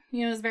Harry,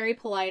 is very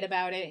polite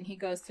about it, and he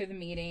goes through the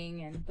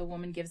meeting, and the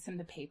woman gives him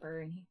the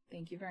paper, and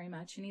thank you very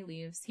much, and he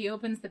leaves. He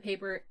opens the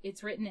paper.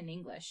 It's written in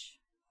English.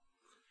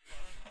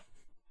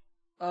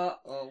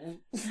 Uh-oh.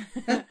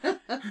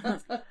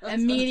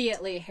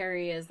 Immediately,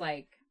 Harry is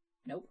like,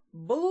 nope.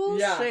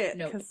 Bullshit.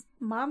 Nope. Because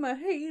Mama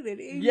hated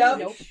English. Yep.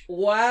 Nope.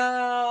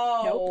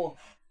 Wow. Nope.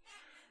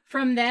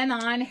 From then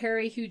on,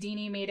 Harry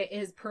Houdini made it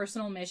his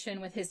personal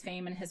mission with his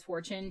fame and his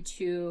fortune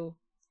to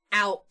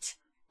out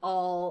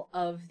all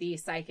of the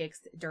psychics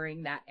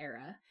during that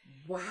era.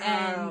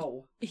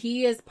 Wow.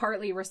 He is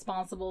partly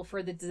responsible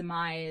for the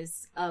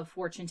demise of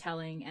fortune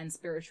telling and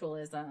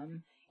spiritualism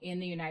in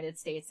the United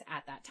States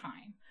at that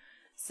time.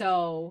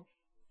 So,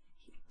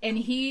 and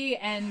he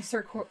and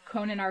Sir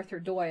Conan Arthur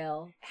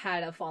Doyle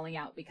had a falling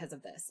out because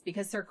of this.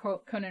 Because Sir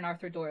Conan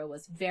Arthur Doyle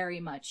was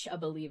very much a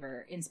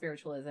believer in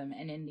spiritualism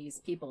and in these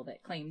people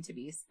that claim to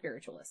be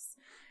spiritualists.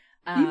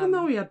 Even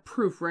though he had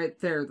proof right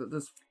there that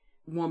this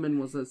woman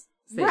was a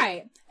fake.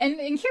 Right. And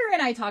Kira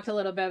and I talked a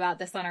little bit about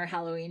this on our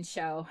Halloween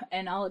show,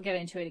 and I'll get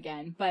into it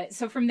again. But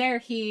so from there,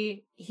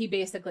 he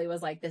basically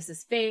was like, this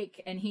is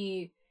fake. And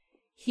he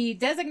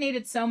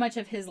designated so much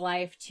of his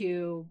life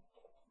to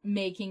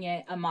making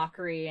it a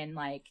mockery and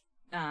like,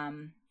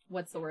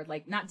 what's the word?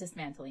 Like not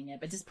dismantling it,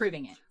 but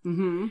disproving it.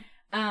 Mm-hmm.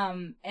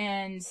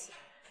 And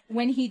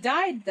when he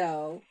died,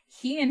 though,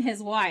 he and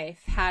his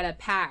wife had a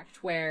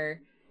pact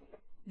where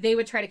they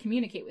would try to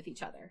communicate with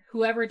each other,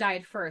 whoever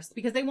died first,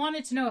 because they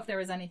wanted to know if there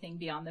was anything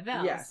beyond the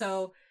veil. Yes.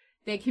 So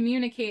they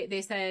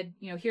said,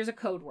 here's a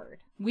code word.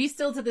 We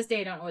still to this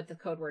day don't know what the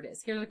code word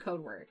is. Here's a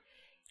code word.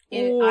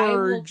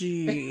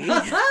 Orgy.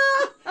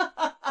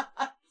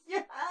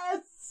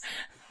 Yes.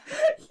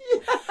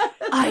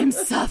 I'm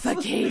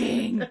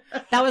suffocating.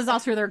 That was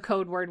also their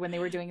code word when they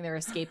were doing their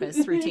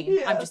escapist routine.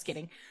 Yes. I'm just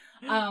kidding.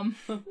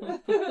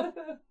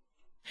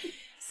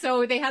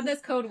 So they had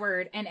this code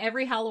word, and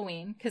every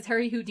Halloween, because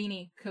Harry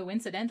Houdini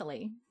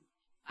coincidentally,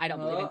 I don't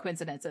believe in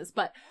coincidences,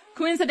 but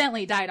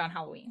coincidentally died on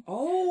Halloween.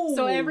 Oh.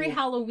 So every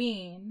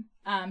Halloween,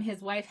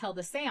 his wife held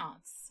a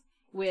seance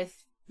with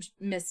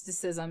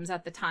mysticisms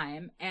at the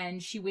time,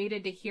 and she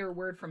waited to hear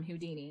word from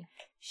Houdini.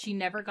 She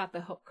never got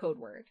the code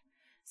word.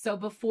 So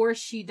before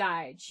she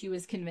died, she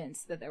was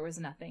convinced that there was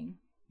nothing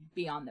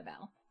beyond the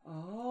veil.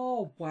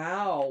 Oh,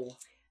 wow.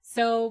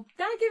 So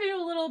that gives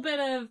you a little bit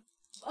of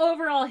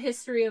overall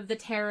history of the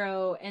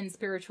tarot and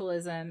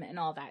spiritualism and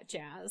all that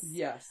jazz.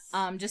 Yes.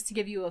 Just to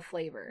give you a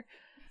flavor.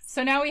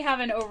 So now we have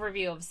an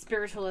overview of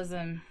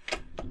spiritualism,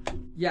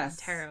 yes.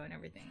 tarot, and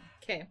everything.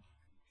 Okay.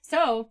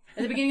 So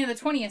at the beginning of the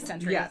 20th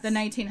century, Yes. the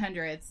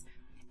 1900s,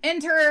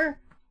 enter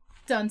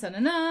dun dun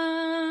dun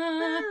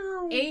dun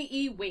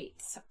A.E.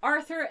 Waite,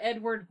 Arthur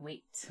Edward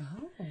Waite,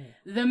 Oh.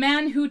 the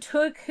man who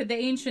took the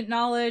ancient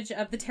knowledge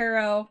of the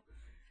tarot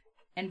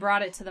and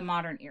brought it to the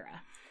modern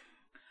era.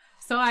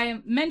 So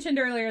I mentioned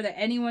earlier that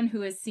anyone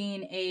who has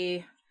seen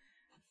a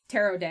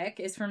tarot deck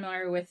is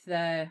familiar with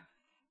the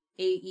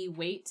A.E.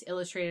 Waite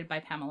illustrated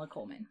by Pamela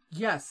Coleman.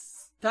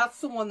 Yes.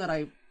 That's the one that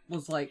I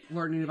was like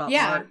learning about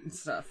Yeah. art and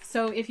stuff.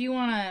 So if you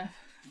want to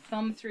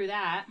thumb through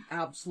that,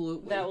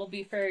 Absolutely. that will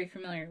be very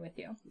familiar with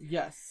you.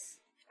 Yes.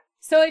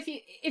 So if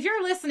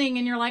you're listening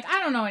and you're like, I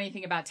don't know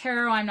anything about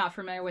tarot, I'm not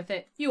familiar with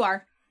it, you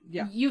are.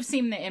 Yeah. You've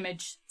seen the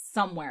image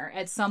somewhere.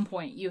 At some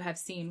point, you have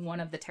seen one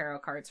of the tarot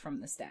cards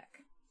from this deck.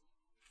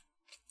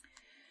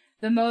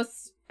 The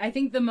most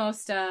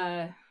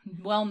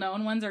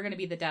well-known ones are going to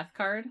be the Death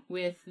card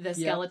with the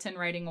skeleton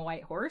riding a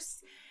white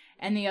horse.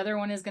 And the other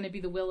one is going to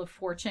be the Wheel of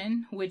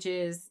Fortune, which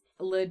is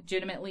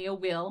legitimately a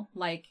wheel.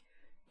 Like,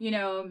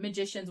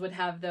 magicians would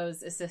have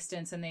those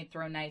assistants and they'd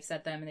throw knives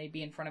at them and they'd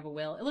be in front of a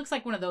wheel. It looks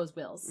like one of those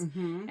wheels.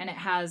 Mm-hmm. And it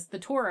has the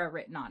Torah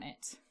written on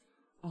it.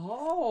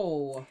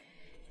 Oh.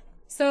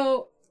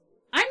 So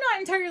I'm not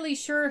entirely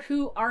sure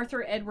who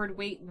Arthur Edward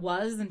Waite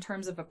was in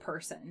terms of a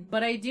person,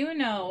 but I do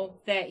know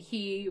that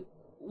he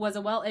was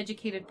a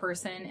well-educated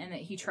person and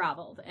that he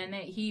traveled and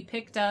that he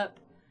picked up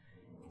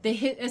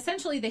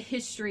essentially the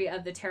history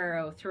of the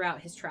tarot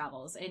throughout his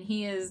travels. And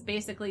he is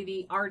basically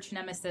the arch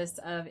nemesis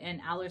of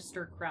an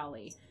Aleister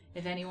Crowley,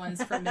 if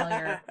anyone's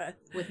familiar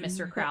with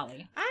Mr.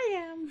 Crowley. I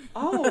am.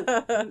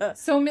 Oh.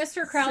 So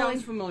Mr. Crowley,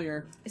 Sounds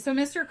familiar. So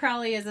Mr.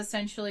 Crowley is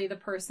essentially the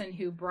person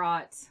who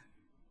brought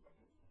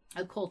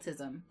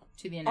occultism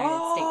to the United States.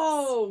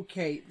 Oh,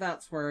 okay.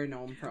 That's where I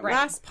know him from. Right.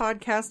 Last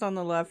podcast on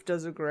the left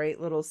does a great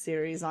little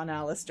series on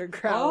Aleister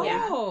Crowley.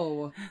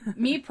 Oh.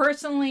 Me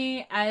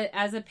personally,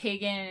 as a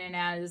pagan and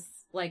as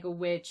like a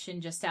witch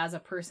and just as a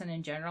person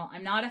in general,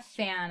 I'm not a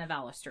fan of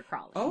Aleister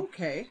Crowley.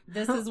 Okay.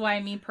 This is why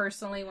me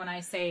personally, when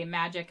I say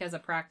magic as a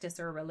practice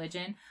or a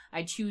religion,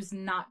 I choose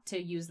not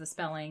to use the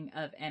spelling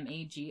of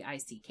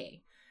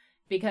Magick,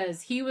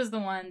 because he was the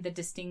one that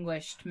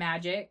distinguished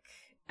magic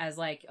as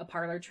like a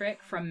parlor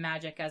trick from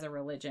magic as a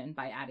religion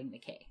by adding the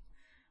K.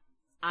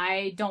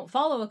 I don't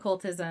follow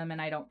occultism and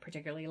I don't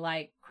particularly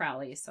like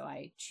Crowley, so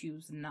I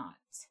choose not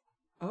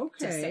to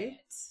say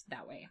it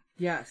that way.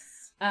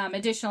 Yes.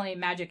 Additionally,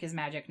 magic is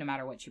magic no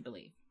matter what you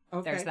believe.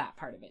 Okay. There's that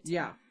part of it too.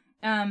 Yeah.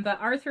 But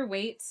Arthur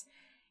Waite,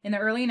 in the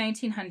early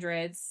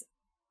 1900s,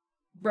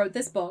 wrote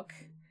this book.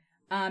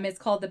 It's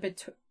called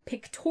The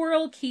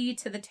Pictorial Key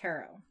to the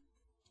Tarot.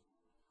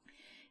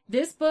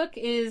 This book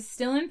is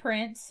still in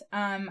print.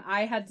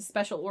 I had to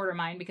special order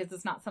mine because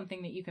it's not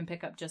something that you can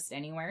pick up just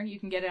anywhere. You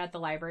can get it at the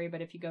library,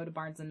 but if you go to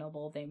Barnes &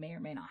 Noble, they may or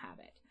may not have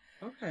it.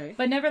 Okay.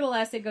 But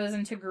nevertheless, it goes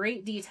into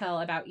great detail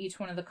about each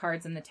one of the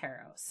cards in the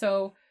tarot.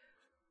 So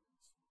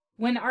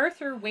when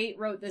Arthur Waite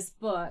wrote this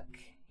book,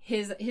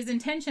 his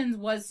intentions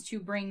was to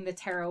bring the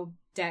tarot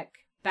deck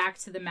back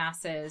to the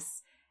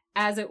masses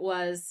as it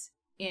was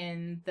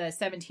in the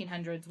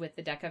 1700s with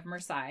the Deck of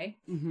Marseille,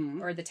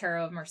 Mm-hmm. or the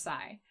Tarot of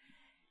Marseille.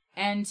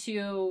 And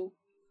to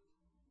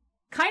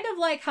kind of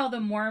like how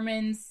the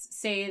Mormons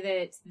say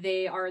that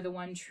they are the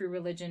one true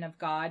religion of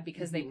God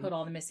because they put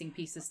all the missing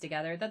pieces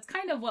together. That's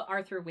kind of what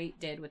Arthur Waite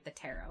did with the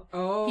tarot.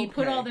 Oh. He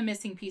put all the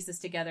missing pieces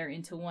together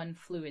into one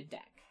fluid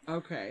deck.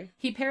 Okay.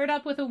 He paired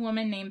up with a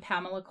woman named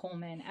Pamela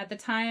Coleman. At the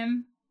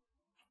time,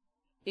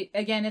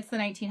 again, it's the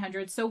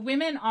 1900s. So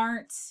women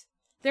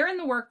they're in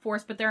the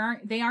workforce, but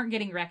they aren't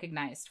getting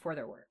recognized for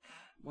their work.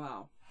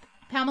 Wow.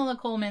 Pamela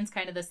Coleman's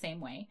kind of the same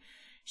way.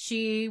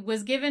 She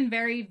was given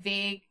very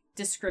vague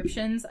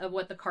descriptions of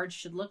what the cards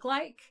should look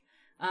like,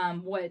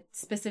 what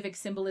specific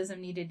symbolism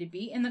needed to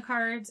be in the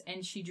cards,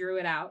 and she drew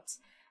it out.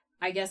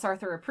 I guess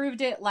Arthur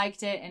approved it,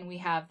 liked it, and we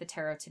have the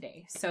tarot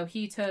today. So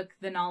he took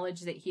the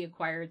knowledge that he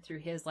acquired through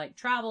his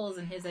travels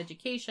and his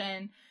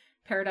education,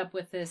 paired up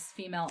with this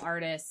female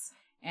artist,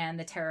 and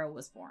the tarot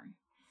was born.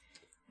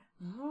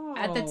 Oh.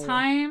 At the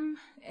time,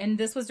 and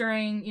this was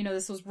during,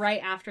 this was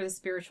right after the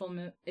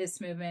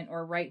spiritualist movement,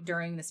 or right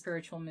during the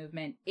spiritual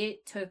movement,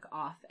 it took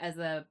off as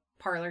a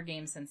parlor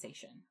game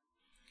sensation.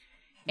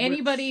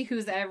 Anybody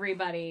who's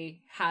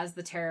everybody has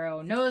the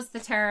tarot, knows the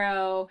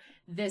tarot.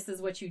 This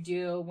is what you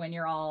do when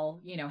you're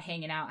all,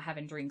 hanging out,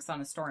 having drinks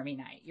on a stormy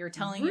night. You're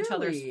telling each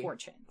other's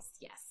fortunes.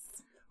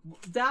 Yes.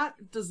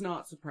 That does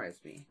not surprise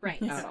me.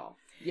 Right. At all.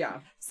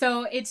 Yeah.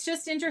 So it's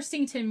just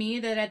interesting to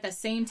me that at the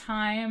same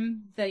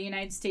time, the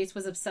United States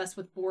was obsessed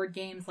with board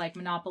games like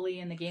Monopoly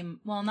and the game,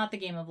 well, not the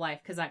Game of Life,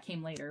 because that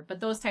came later, but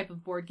those type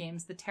of board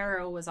games, the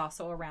tarot was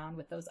also around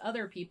with those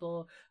other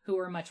people who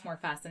were much more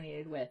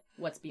fascinated with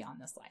what's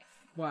beyond this life.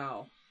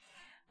 Wow.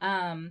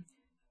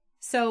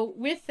 So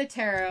with the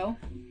tarot,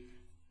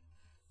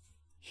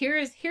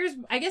 here's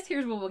I guess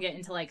here's where we'll get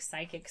into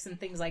psychics and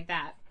things like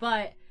that,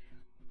 but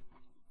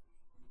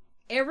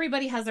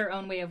everybody has their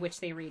own way of which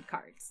they read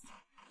cards.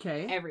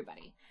 Okay.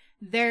 Everybody.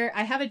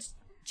 I have a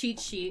cheat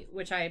sheet,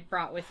 which I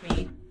brought with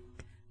me.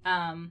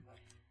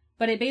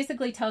 But it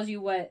basically tells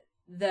you what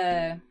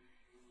I'm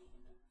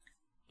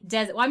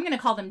going to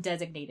call them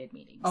designated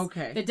meanings.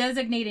 Okay. The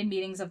designated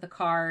meanings of the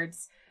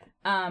cards,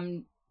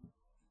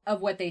 of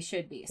what they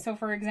should be. So,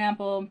 for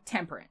example,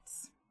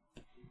 temperance.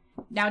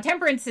 Now,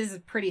 temperance is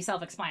pretty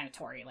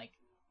self-explanatory.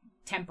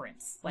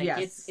 Temperance.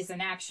 Yes. It's an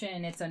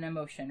action, it's an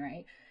emotion,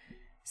 right?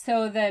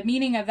 So the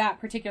meaning of that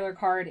particular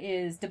card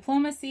is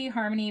diplomacy,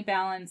 harmony,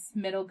 balance,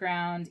 middle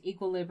ground,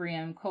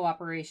 equilibrium,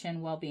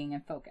 cooperation, well-being,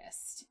 and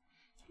focused.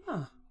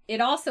 Huh. It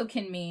also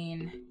can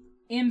mean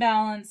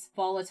imbalance,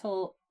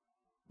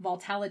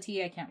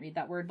 volatility, I can't read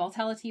that word,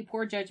 volatility,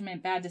 poor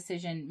judgment, bad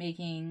decision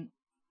making,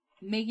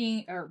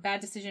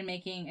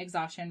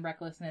 exhaustion,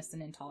 recklessness,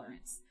 and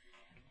intolerance.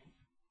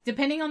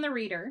 Depending on the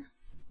reader,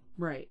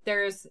 right.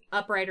 There's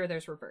upright or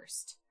there's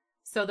reversed.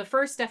 So the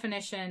first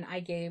definition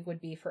I gave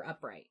would be for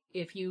upright.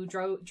 If you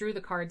drew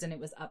the cards and it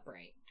was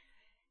upright.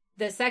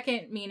 The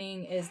second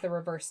meaning is the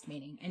reversed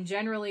meaning. And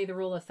generally the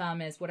rule of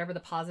thumb is whatever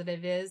the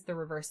positive is, the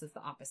reverse is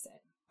the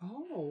opposite.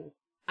 Oh.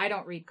 I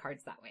don't read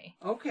cards that way.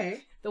 Okay.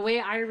 The way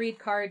I read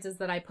cards is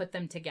that I put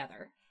them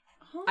together.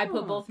 Huh. I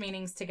put both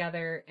meanings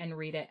together and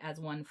read it as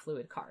one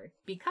fluid card.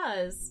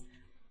 Because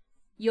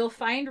you'll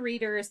find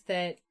readers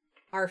that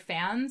are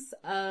fans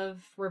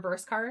of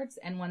reverse cards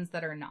and ones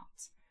that are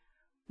not.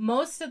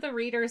 Most of the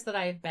readers that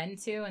I've been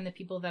to and the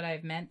people that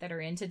I've met that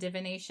are into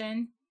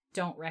divination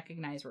don't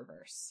recognize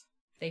reverse.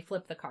 They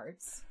flip the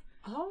cards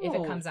if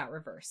it comes out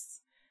reverse.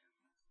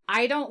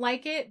 I don't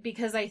like it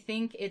because I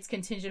think it's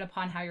contingent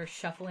upon how you're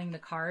shuffling the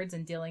cards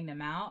and dealing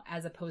them out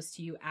as opposed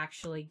to you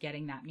actually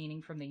getting that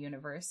meaning from the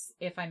universe,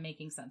 if I'm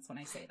making sense when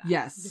I say that.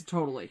 Yes,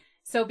 totally.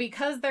 So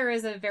because there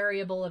is a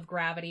variable of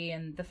gravity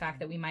and the fact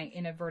that we might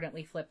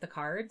inadvertently flip the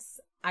cards,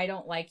 I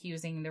don't like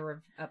using the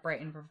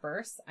upright and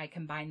reverse. I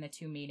combine the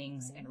two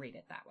meanings and read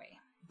it that way.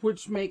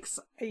 Which makes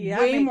way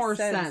makes more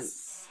sense.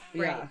 sense.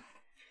 Right. Yeah.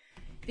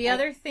 The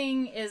other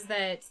thing is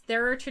that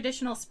there are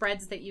traditional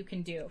spreads that you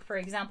can do. For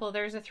example,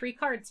 there's a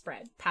 3-card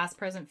spread. Past,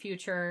 present,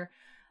 future,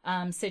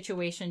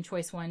 situation,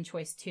 choice 1,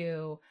 choice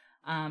 2,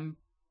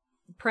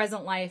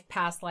 present life,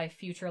 past life,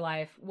 future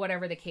life,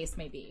 whatever the case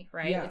may be,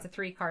 right? Yeah. It's a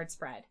 3-card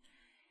spread.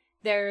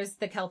 There's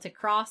the Celtic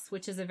Cross,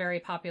 which is a very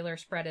popular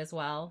spread as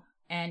well.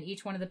 And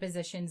each one of the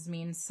positions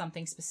means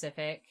something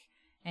specific.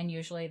 And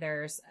usually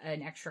there's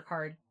an extra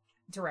card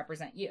to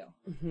represent you.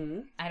 Mm-hmm.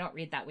 I don't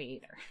read that way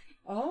either.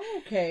 Oh,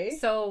 okay.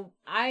 So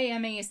I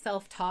am a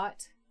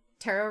self-taught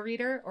tarot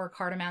reader or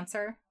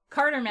cartomancer.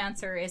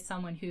 Cartomancer is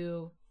someone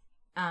who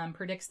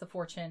predicts the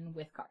fortune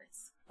with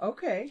cards.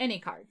 Okay. Any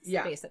cards,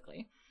 Yeah.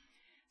 basically.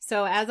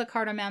 So as a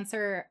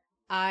cartomancer,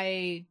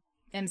 I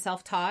am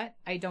self-taught.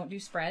 I don't do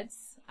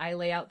spreads. I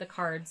lay out the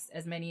cards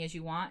as many as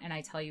you want, and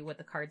I tell you what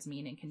the cards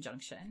mean in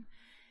conjunction.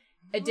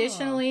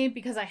 Additionally,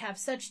 because I have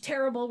such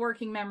terrible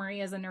working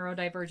memory as a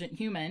neurodivergent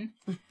human,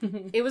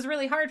 it was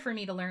really hard for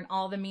me to learn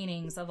all the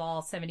meanings of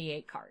all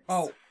 78 cards.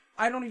 Oh,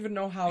 I don't even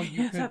know how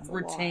you could That's a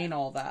retain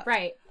all that.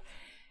 Right.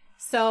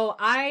 So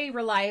I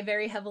rely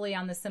very heavily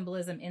on the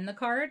symbolism in the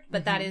card,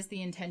 but that is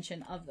the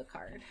intention of the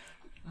card.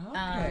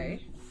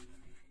 Okay.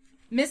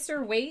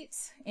 Mr.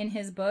 Waite, in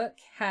his book,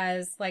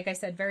 has, like I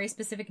said, very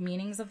specific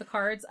meanings of the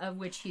cards of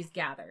which he's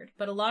gathered.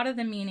 But a lot of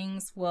the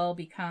meanings will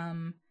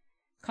become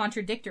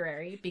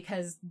contradictory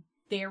because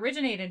they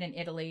originated in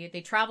Italy, they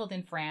traveled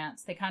in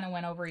France, they kind of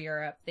went over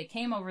Europe, they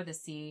came over the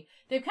sea.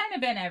 They've kind of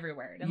been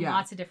everywhere in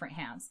lots of different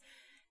hands.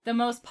 The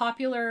most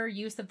popular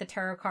use of the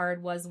tarot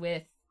card was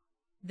with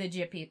the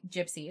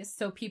gypsies,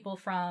 so people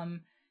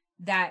from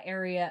that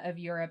area of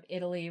Europe,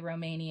 Italy,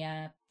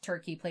 Romania,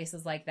 Turkey,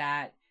 places like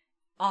that.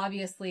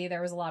 Obviously,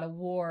 there was a lot of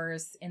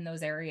wars in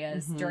those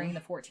areas during the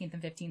 14th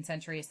and 15th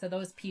century. So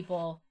those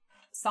people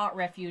sought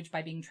refuge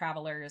by being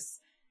travelers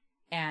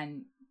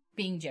and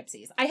being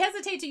gypsies. I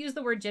hesitate to use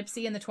the word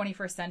gypsy in the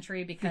 21st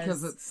century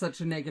because it's such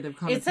a negative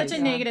connotation. It's such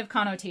a negative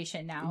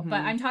connotation now.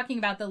 But I'm talking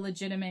about the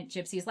legitimate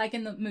gypsies, like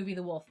in the movie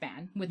The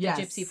Wolfman with the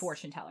gypsy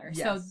fortune teller.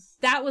 Yes. So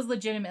that was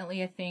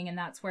legitimately a thing, and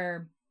that's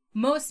where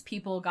most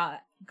people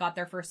got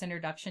their first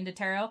introduction to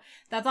tarot.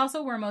 That's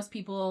also where most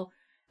people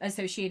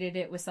associated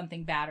it with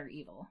something bad or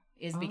evil,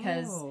 is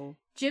because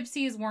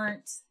gypsies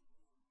weren't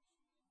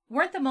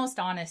the most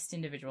honest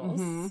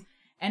individuals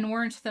and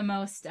weren't the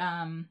most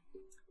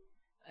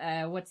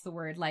what's the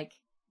word, like,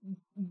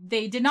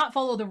 they did not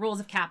follow the rules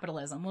of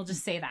capitalism, we'll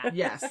just say that.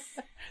 Yes.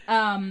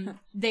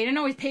 They didn't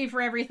always pay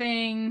for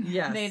everything.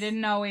 Yes. They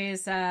didn't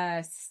always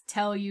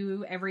tell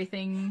you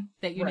everything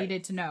that you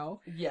needed to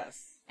know.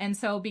 Yes. And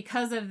so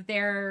because of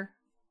their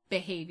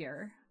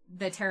behavior,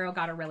 the tarot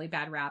got a really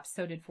bad rap.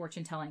 So did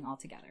fortune telling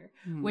altogether,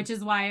 which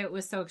is why it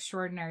was so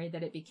extraordinary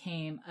that it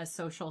became a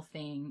social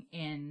thing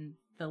in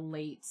the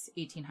late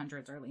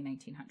 1800s, early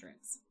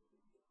 1900s.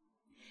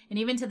 And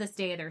even to this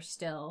day, there's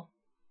still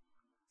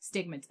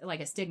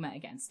a stigma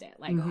against it.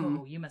 Like,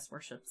 oh, you must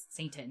worship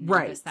Satan,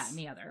 right? This, that, and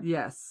the other.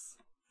 Yes.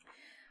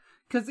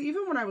 Because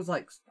even when I was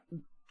like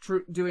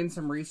doing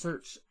some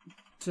research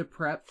to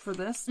prep for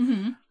this,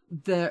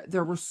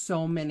 there were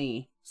so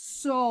many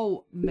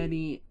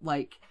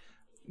like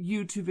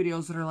YouTube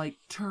videos that are like,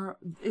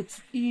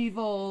 it's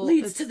evil,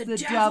 leads it's to the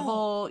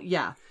devil.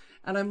 Yeah.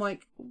 And I'm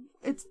like,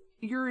 it's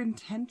your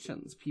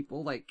intentions,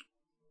 people. Like,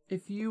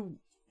 if you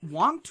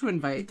want to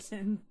invite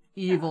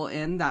evil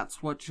in,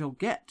 that's what you'll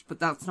get, but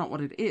that's not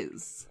what it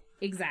is.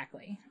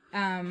 Exactly.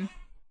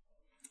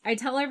 I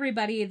tell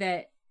everybody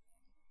that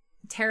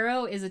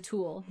tarot is a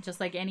tool, just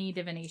like any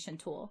divination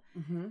tool.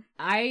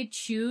 I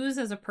choose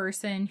as a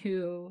person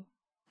who,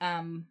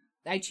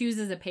 I choose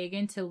as a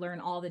pagan to learn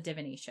all the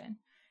divination,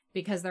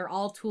 because they're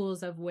all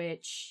tools of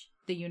which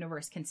the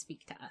universe can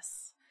speak to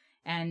us.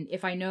 And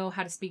if I know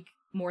how to speak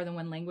more than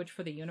one language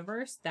for the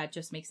universe, that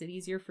just makes it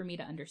easier for me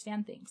to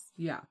understand things.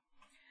 Yeah.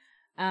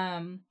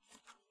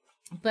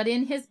 But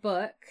in his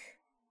book,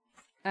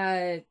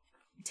 Arthur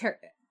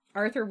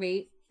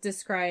Waite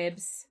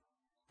describes,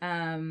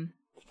 trying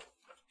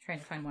to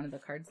find one of the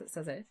cards that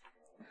says it,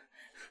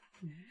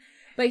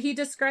 but he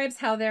describes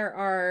how there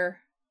are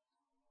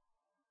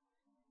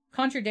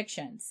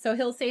contradictions. So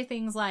he'll say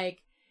things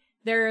like,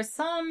 there are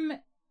some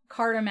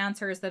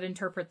cardomancers that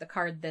interpret the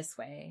card this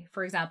way.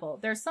 For example,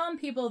 there's some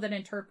people that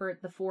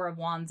interpret the Four of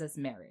Wands as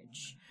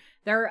marriage.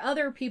 There are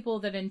other people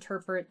that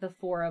interpret the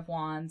Four of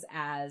Wands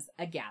as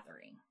a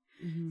gathering.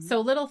 So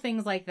little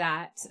things like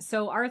that.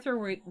 So Arthur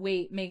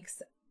Waite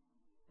makes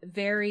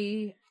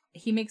a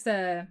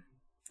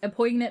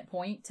poignant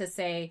point to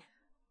say,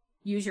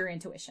 use your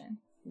intuition.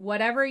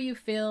 Whatever you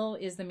feel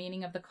is the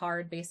meaning of the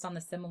card based on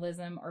the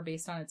symbolism or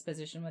based on its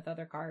position with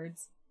other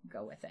cards,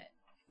 go with it.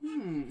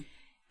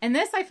 And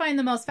this I find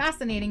the most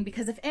fascinating,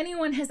 because if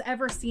anyone has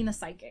ever seen a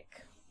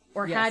psychic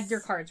or had your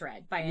cards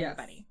read by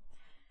anybody,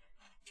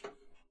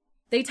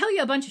 they tell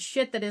you a bunch of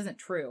shit that isn't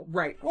true.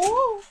 Right.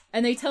 Oh.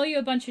 And they tell you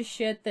a bunch of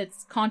shit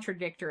that's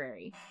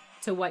contradictory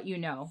to what you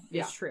know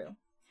is true.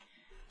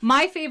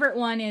 My favorite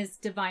one is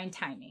divine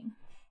timing.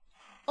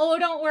 Oh,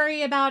 don't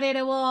worry about it.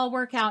 It will all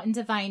work out in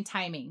divine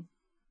timing.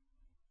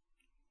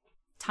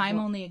 Time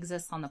only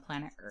exists on the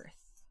planet Earth.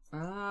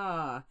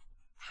 Ah.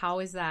 How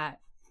is that?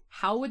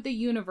 How would the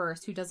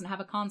universe, who doesn't have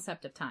a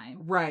concept of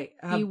time,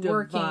 be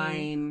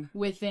working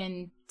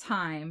within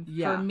time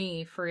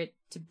for it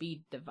to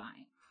be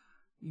divine?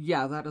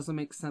 Yeah, that doesn't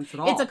make sense at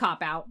all. It's a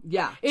cop-out.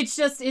 Yeah. It's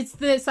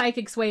the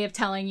psychic's way of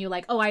telling you,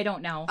 like, oh, I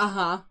don't know.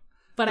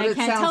 But I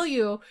can't tell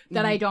you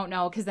that I don't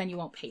know, because then you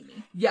won't pay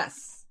me.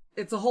 Yes.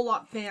 It's a whole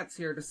lot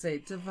fancier to say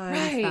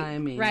divine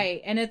timing.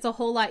 Right. And it's a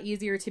whole lot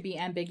easier to be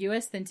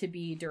ambiguous than to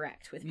be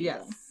direct with people.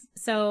 Yes.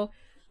 So,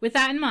 with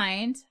that in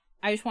mind,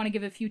 I just want to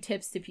give a few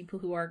tips to people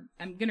who are...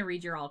 I'm going to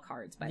read your all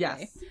cards, by the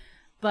way.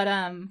 But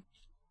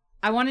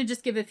I want to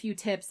just give a few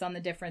tips on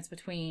the difference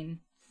between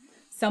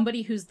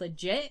somebody who's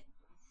legit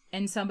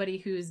and somebody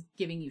who's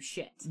giving you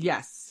shit.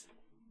 Yes.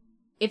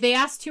 If they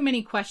ask too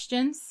many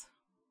questions...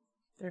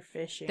 They're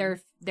fishing.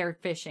 They're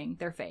fishing.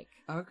 They're fake.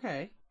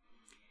 Okay.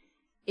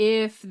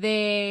 If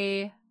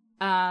they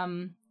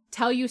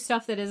tell you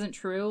stuff that isn't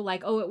true,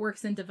 like, oh, it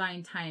works in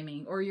divine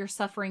timing, or you're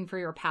suffering for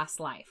your past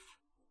life.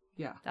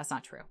 Yeah. That's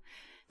not true.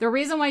 The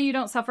reason why you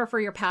don't suffer for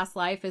your past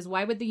life is,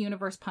 why would the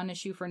universe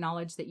punish you for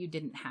knowledge that you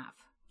didn't have?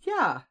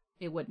 Yeah.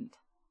 It wouldn't.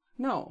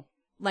 No.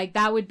 Like,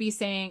 that would be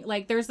saying,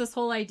 like, there's this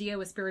whole idea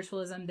with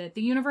spiritualism that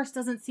the universe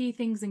doesn't see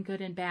things in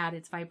good and bad,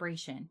 it's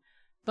vibration.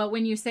 But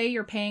when you say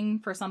you're paying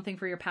for something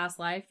for your past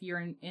life,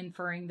 you're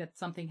inferring that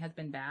something has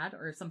been bad,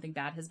 or something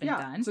bad has been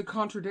done. It's a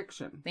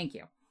contradiction. Thank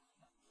you.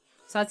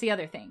 So that's the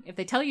other thing. If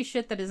they tell you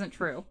shit that isn't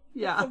true.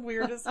 Yeah. That's the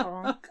weirdest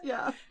honk.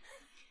 Yeah.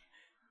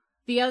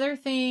 The other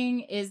thing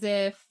is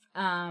if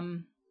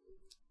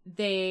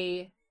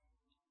they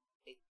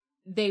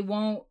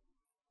won't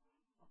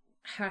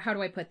how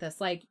do I put this?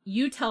 Like,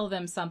 you tell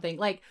them something.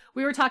 Like,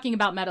 we were talking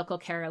about medical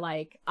care.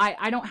 Like,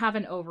 I don't have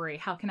an ovary.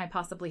 How can I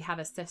possibly have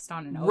a cyst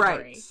on an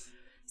ovary? Right.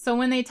 So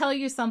when they tell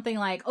you something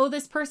like, oh,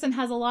 this person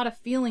has a lot of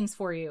feelings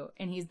for you,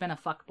 and he's been a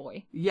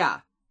fuckboy. Yeah.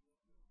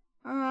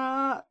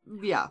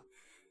 Yeah.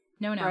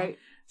 No. Right.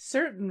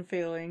 Certain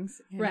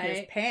feelings in his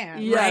Right.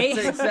 pants. Yes,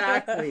 Right?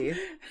 exactly.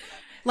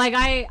 Like,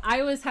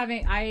 I was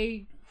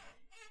having,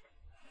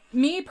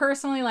 me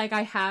personally, like,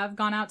 I have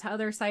gone out to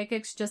other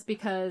psychics just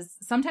because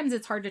sometimes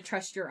it's hard to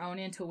trust your own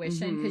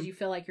intuition because you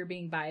feel like you're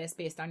being biased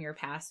based on your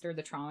past or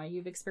the trauma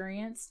you've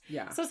experienced.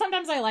 Yeah. So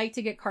sometimes I like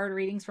to get card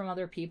readings from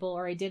other people,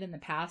 or I did in the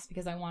past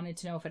because I wanted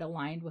to know if it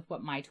aligned with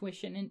what my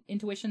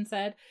intuition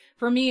said.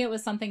 For me, it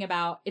was something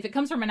about, if it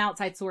comes from an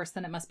outside source,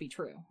 then it must be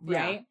true,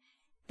 right? Yeah.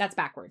 That's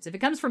backwards. If it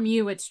comes from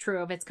you, it's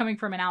true. If it's coming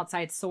from an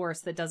outside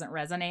source that doesn't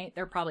resonate,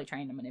 they're probably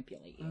trying to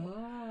manipulate you.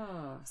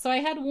 Ah. So I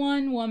had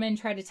one woman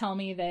try to tell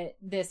me that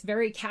this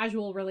very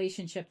casual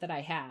relationship that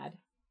I had,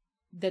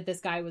 that this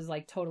guy was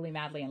like totally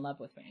madly in love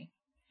with me.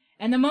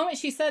 And the moment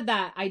she said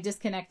that, I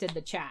disconnected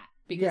the chat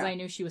because Yeah. I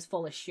knew she was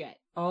full of shit.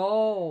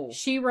 Oh.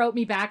 She wrote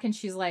me back and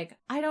she's like,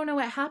 I don't know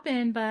what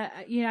happened, but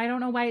I don't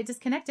know why it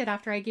disconnected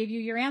after I gave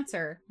you your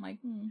answer. I'm like,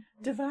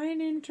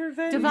 Divine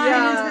intervention.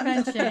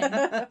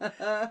 intervention.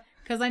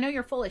 Because I know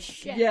you're full of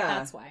shit. Yeah.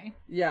 That's why.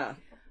 Yeah.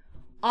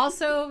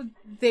 Also,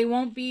 they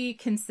won't be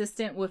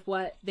consistent with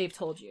what they've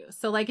told you.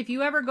 So, like, if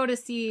you ever go to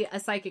see a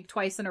psychic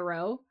twice in a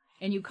row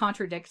and you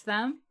contradict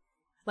them,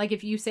 like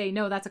if you say,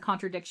 no, that's a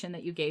contradiction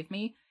that you gave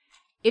me,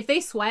 if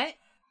they sweat,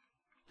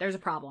 there's a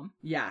problem.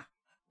 Yeah.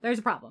 There's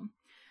a problem.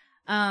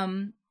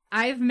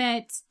 I've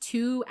met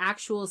 2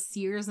 actual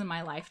seers in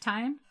my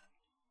lifetime.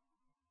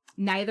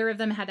 Neither of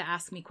them had to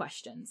ask me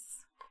questions.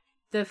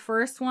 The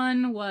first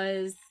one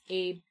was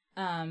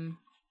I'm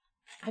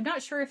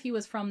not sure if he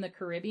was from the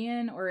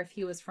Caribbean or if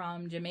he was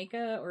from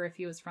Jamaica or if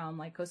he was from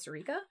like Costa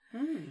Rica,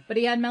 but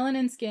he had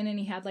melanin skin and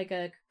he had like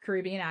a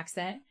Caribbean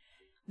accent.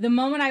 The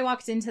moment I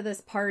walked into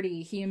this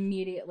party, he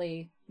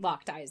immediately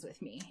locked eyes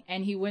with me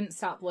and he wouldn't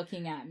stop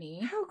looking at me.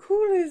 How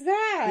cool is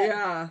that?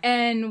 Yeah.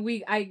 And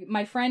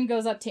my friend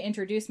goes up to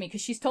introduce me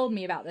because she's told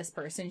me about this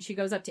person. She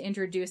goes up to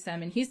introduce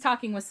him and he's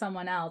talking with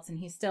someone else and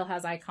he still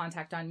has eye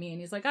contact on me. And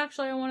he's like,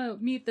 actually, I want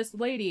to meet this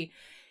lady.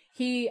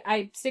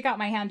 I stick out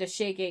my hand to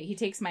shake it. He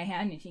takes my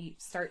hand and he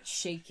starts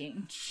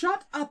shaking.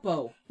 Shut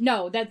up-o.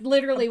 No, that's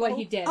literally what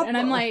he did. And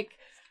I'm Uh-oh. like,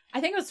 I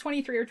think I was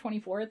 23 or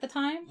 24 at the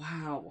time.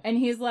 Wow. And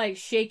he's like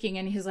shaking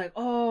and he's like,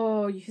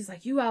 oh, he's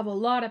like, you have a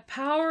lot of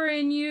power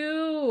in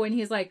you. And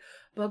he's like,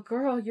 but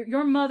girl,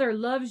 your mother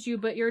loves you,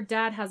 but your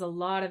dad has a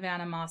lot of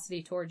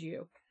animosity toward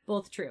you.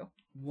 Both true.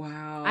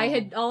 Wow.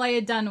 All I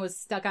had done was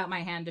stuck out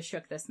my hand to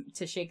shake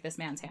this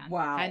man's hand.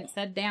 Wow. I hadn't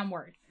said a damn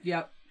word.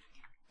 Yep.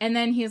 And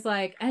then he's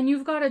like, and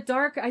you've got a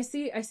dark, I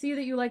see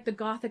that you like the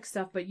gothic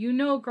stuff, but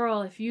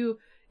girl, if you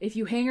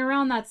hang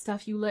around that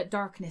stuff, you let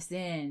darkness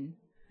in.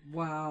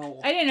 Wow.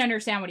 I didn't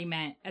understand what he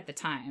meant at the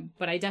time,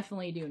 but I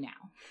definitely do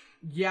now.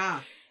 Yeah.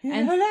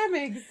 And- Well, that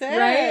makes sense.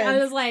 Right? I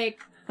was like,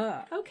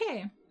 Huh.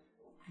 okay.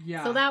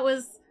 Yeah. So that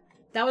was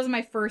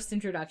my first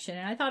introduction,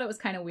 and I thought it was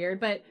kind of weird,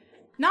 but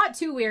not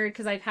too weird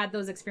because I've had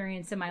those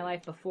experiences in my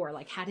life before.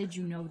 Like, how did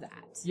you know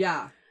that?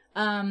 Yeah.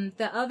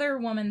 The other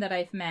woman that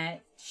I've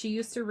met, she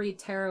used to read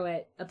tarot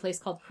at a place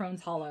called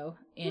Crone's Hollow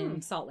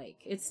in Salt Lake.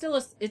 It's still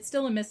a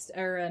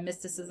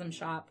mysticism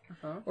shop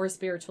or a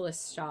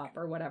spiritualist shop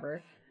or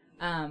whatever.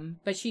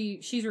 But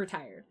she's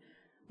retired.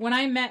 When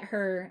I met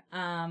her,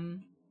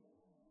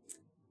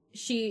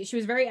 she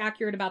was very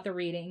accurate about the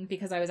reading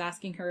because I was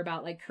asking her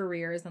about like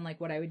careers and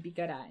like what I would be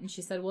good at, and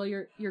she said, "Well,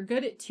 you're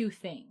good at 2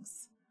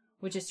 things."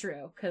 Which is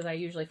true, because I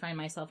usually find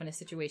myself in a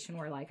situation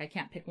where like I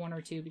can't pick one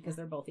or 2 because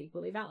they're both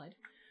equally valid.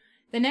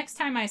 The next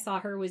time I saw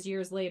her was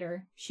years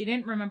later. She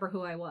didn't remember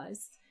who I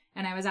was,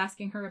 and I was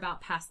asking her about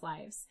past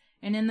lives.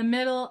 And in the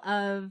middle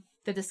of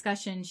the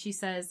discussion, she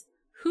says,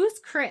 "Who's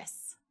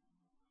Chris?"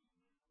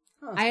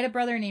 Huh. I had a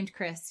brother named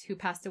Chris who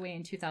passed away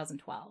in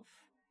 2012.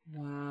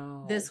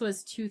 Wow. This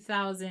was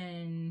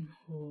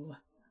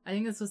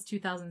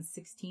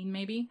 2016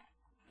 maybe,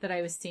 that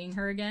I was seeing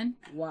her again.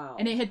 Wow.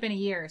 And it had been a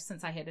year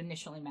since I had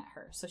initially met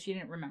her, so she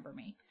didn't remember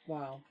me.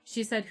 Wow.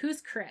 She said,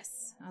 "Who's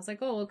Chris?" I was like,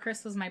 "Oh, well,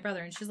 Chris was my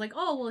brother." And she's like,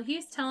 "Oh, well,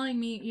 he's telling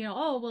me,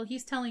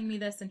 he's telling me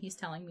this and he's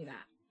telling me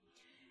that."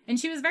 And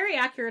she was very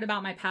accurate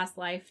about my past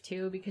life,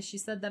 too, because she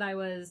said that I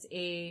was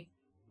a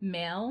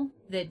male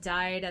that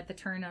died at the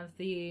turn of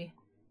the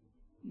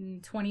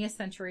 20th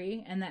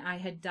century and that I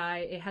had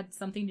died. It had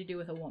something to do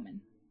with a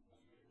woman.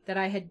 That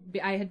I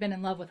had been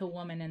in love with a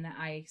woman and that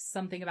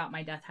something about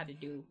my death had to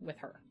do with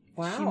her.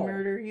 Wow. She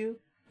murder you?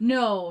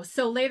 No.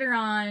 So later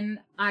on,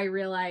 I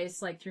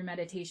realized, like, through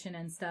meditation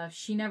and stuff,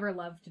 she never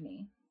loved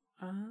me.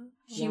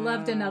 She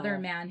loved another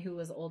man who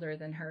was older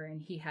than her,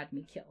 and he had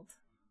me killed.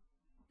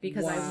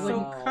 Because I Wow.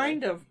 wouldn't... So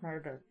kind of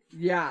murder.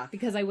 Yeah.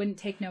 Because I wouldn't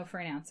take no for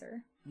an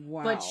answer.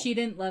 Wow. But she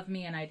didn't love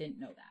me, and I didn't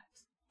know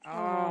that.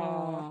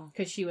 Oh.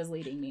 Because she was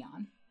leading me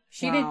on.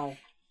 Wow.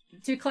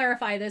 To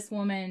clarify, this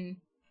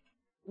woman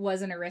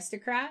was an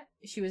aristocrat.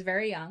 She was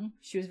very young.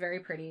 She was very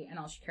pretty, and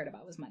all she cared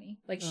about was money.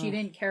 Like, she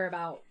didn't care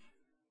about...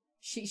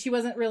 She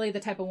wasn't really the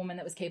type of woman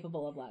that was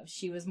capable of love.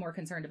 She was more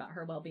concerned about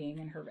her well-being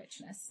and her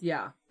richness.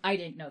 Yeah. I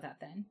didn't know that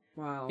then.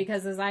 Wow.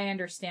 Because as I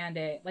understand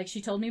it, like,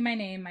 she told me my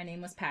name. My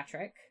name was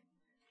Patrick.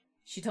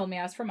 She told me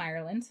I was from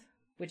Ireland,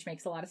 which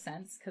makes a lot of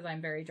sense because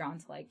I'm very drawn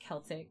to, like,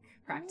 Celtic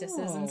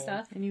practices and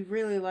stuff. And you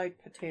really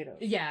like potatoes.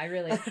 Yeah, I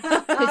really...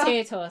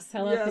 Potatoes.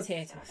 I love Yes.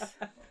 potatoes.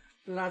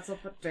 Lots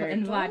of potatoes.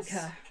 And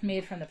vodka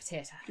made from the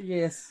potato.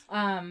 Yes.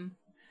 And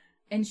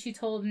she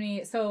told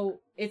me... So,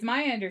 it's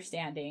my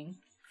understanding...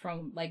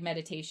 from like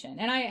meditation,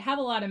 and I have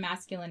a lot of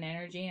masculine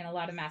energy, and a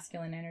lot of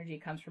masculine energy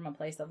comes from a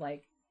place of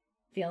like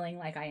feeling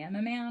like I am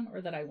a man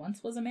or that I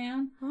once was a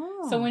man.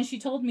 So when she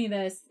told me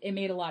this, it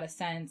made a lot of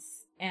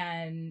sense,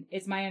 and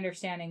it's my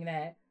understanding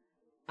that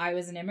I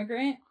was an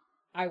immigrant.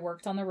 I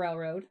worked on the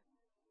railroad.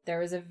 There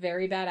was a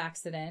very bad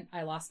accident.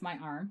 I lost my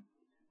arm.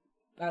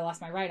 I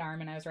lost my right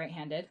arm, and I was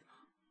right-handed.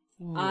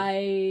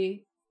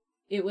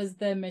 It was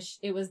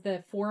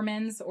the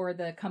foreman's or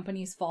the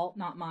company's fault,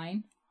 not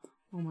mine.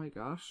 Oh my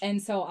gosh.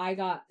 And so I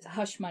got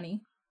hush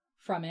money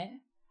from it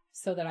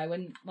so that I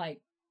wouldn't, like,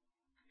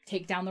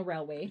 take down the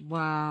railway.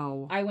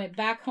 Wow. I went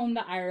back home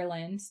to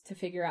Ireland to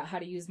figure out how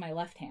to use my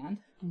left hand.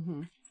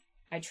 Mm-hmm.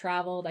 I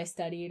traveled, I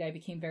studied, I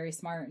became very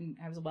smart, and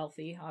I was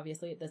wealthy,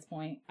 obviously, at this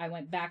point. I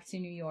went back to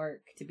New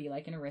York to be,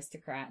 like, an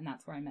aristocrat, and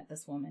that's where I met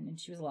this woman, and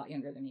she was a lot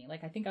younger than me.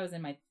 Like, I think I was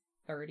in my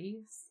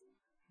 30s,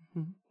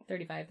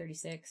 35,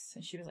 36,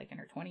 and she was, like, in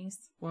her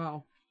 20s.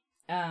 Wow.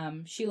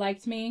 She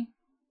liked me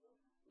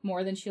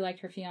more than she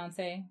liked her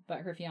fiance, but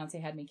her fiance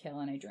had me kill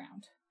and I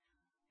drowned.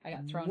 I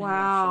got thrown in the ocean.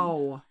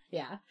 Wow.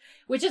 Yeah.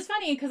 Which is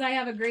funny because I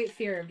have a great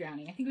fear of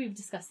drowning. I think we've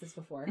discussed this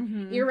before.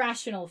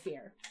 Irrational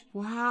fear.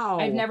 Wow.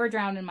 I've never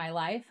drowned in my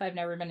life. I've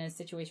never been in a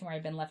situation where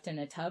I've been left in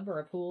a tub or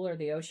a pool or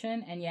the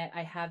ocean, and yet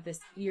I have this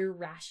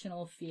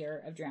irrational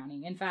fear of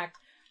drowning. In fact,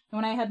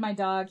 when I had my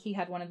dog, he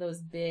had one of those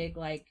big,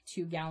 like,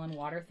 2-gallon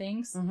water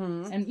things.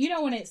 And you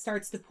know when it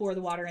starts to pour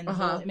the water in the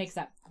hole, it makes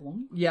that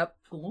glunk, Yep.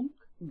 glunk,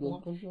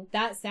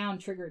 that sound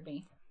triggered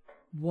me.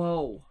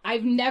 Whoa.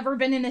 I've never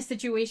been in a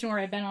situation where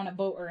I've been on a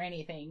boat or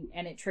anything,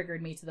 and it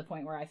triggered me to the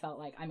point where I felt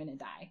like I'm gonna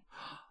die.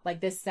 Like,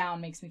 this sound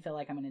makes me feel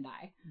like I'm gonna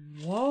die.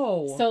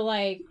 Whoa. So,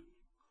 like,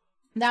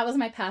 that was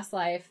my past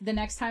life. The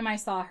next time I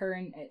saw her,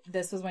 and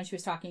this was when she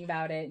was talking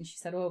about it, and she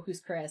said, "Oh,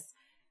 who's Chris?"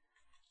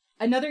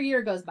 Another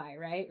year goes by,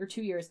 right? Or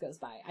 2 years goes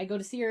by. I go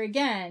to see her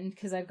again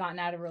because I've gotten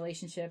out of a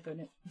relationship,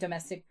 a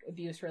domestic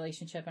abuse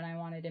relationship, and I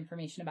wanted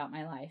information about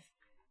my life.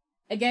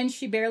 Again,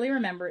 she barely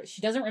remembers.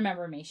 She doesn't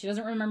remember me. She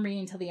doesn't remember me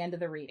until the end of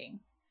the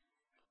reading.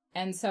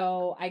 And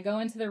so I go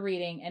into the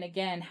reading, and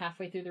again,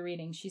 halfway through the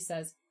reading, she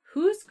says,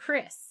 "Who's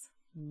Chris?"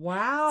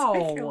 Wow.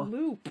 It's like a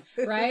loop.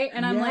 Right?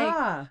 And I'm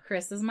Yeah. like,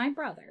 "Chris is my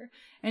brother."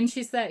 And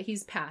she said,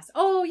 "He's passed."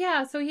 "Oh,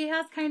 yeah, so he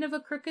has kind of a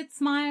crooked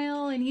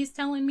smile, and he's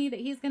telling me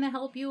that he's going to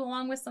help you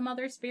along with some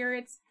other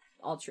spirits."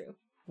 All true.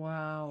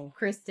 Wow.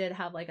 Chris did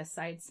have, like, a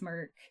side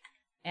smirk,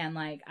 and,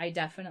 like, I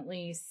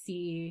definitely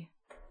see,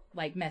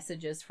 like,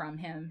 messages from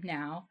him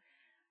now.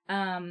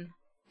 And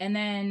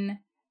then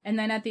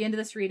at the end of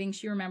this reading,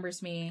 she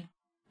remembers me.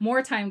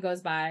 More time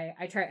goes by.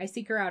 I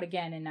seek her out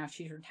again, and now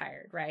she's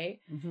retired, right?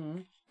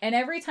 And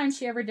every time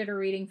she ever did a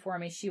reading for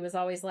me, she was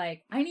always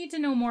like, "I need to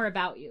know more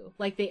about you.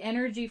 Like, the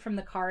energy from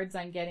the cards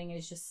I'm getting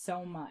is just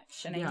so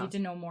much, and I need to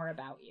know more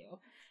about you."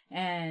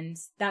 And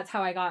that's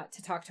how I got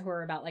to talk to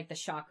her about, like, the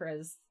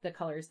chakras, the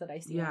colors that I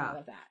see, and all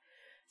of that.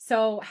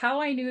 So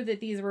how I knew that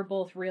these were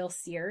both real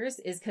seers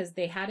is because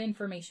they had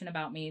information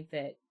about me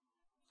that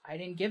I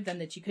didn't give them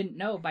that you couldn't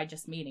know by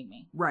just meeting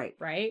me. Right.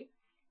 Right?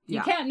 Yeah.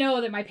 You can't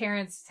know that my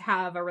parents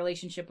have a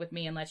relationship with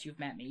me unless you've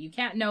met me. You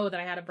can't know that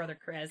I had a brother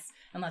Chris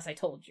unless I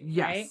told you,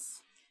 Yes. right?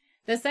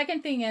 The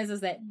second thing is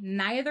that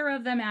neither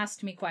of them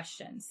asked me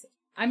questions.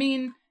 I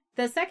mean,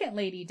 the second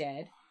lady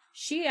did.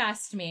 She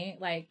asked me,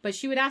 like, but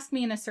she would ask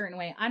me in a certain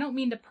way. "I don't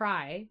mean to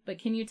pry, but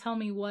can you tell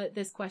me what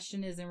this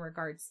question is in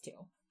regards to?"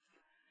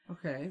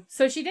 Okay.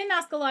 So she didn't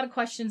ask a lot of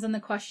questions, and the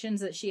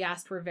questions that she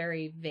asked were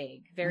very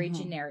vague, very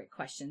generic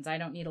questions. I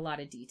don't need a lot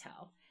of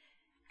detail.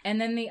 And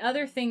then the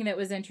other thing that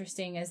was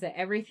interesting is that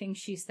everything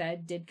she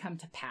said did come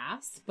to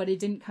pass, but it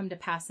didn't come to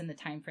pass in the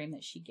time frame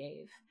that she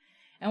gave.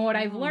 And what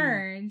I've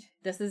learned,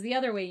 this is the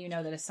other way you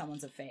know that if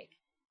someone's a fake.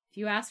 If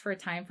you ask for a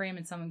time frame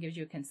and someone gives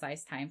you a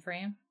concise time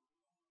frame.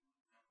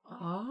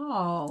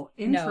 Oh,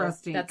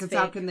 interesting. that's Because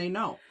how fake. can they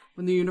know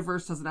when the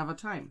universe doesn't have a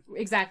time?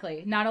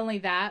 Exactly. Not only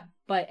that,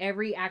 but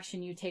every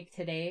action you take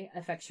today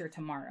affects your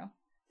tomorrow.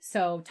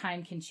 So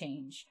time can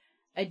change.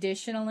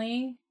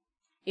 Additionally,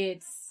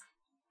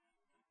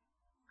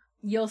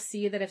 you'll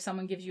see that if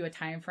someone gives you a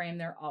time frame,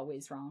 they're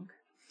always wrong.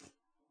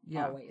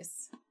 Yeah.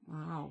 Always.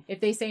 Wow.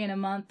 If they say in a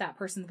month that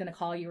person's going to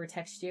call you or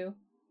text you.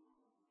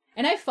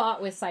 And I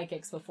fought with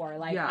psychics before.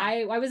 Like, Yeah.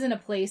 I was in a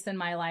place in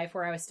my life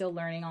where I was still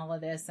learning all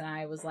of this, and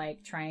I was,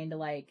 like, trying to,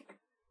 like,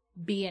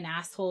 be an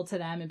asshole to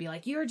them and be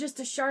like, "You're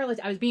just a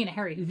charlatan." I was being a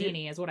Harry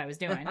Houdini is what I was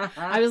doing.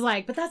 I was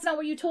like, "But that's not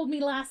what you told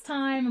me last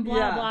time," and blah,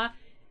 Yeah. blah.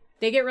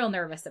 They get real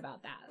nervous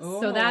about that.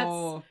 Oh.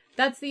 So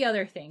that's the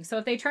other thing. So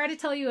if they try to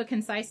tell you a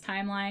concise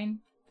timeline,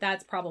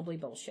 that's probably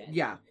bullshit.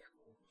 Yeah.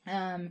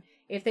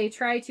 If they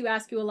try to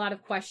ask you a lot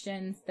of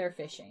questions, they're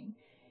fishing.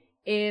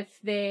 If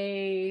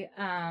they,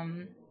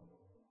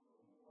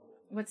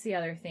 what's the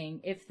other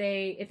thing? If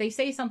they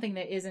say something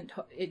that isn't,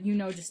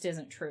 just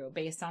isn't true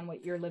based on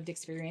what your lived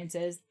experience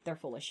is, they're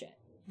full of shit.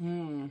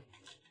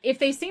 If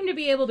they seem to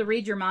be able to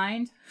read your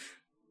mind,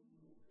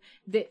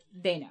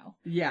 they know.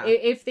 Yeah.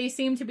 If they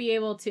seem to be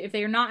able to, if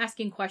they're not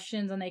asking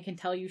questions and they can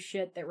tell you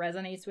shit that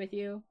resonates with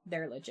you,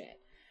 they're legit.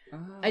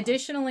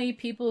 Additionally,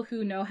 people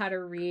who know how to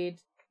read,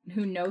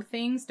 who know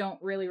things,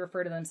 don't really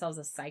refer to themselves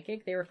as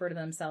psychic. They refer to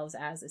themselves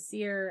as a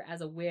seer,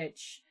 as a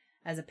witch,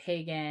 as a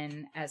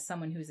pagan, as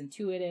someone who's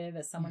intuitive,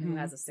 as someone who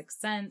has a sixth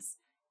sense.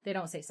 They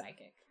don't say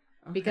psychic.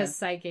 Okay. Because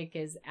psychic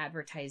is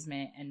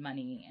advertisement and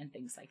money and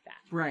things like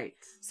that. Right.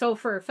 So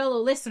for fellow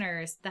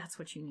listeners, that's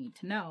what you need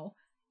to know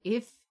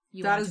if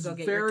you want to go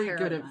get your tarot done. That is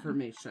very good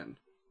information.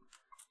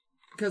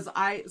 Because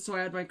I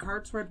had my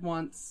cards read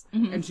once,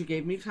 and she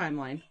gave me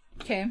timeline.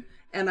 Okay.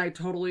 And I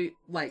totally,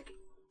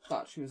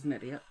 thought she was an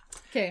idiot.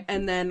 Okay.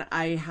 And then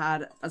I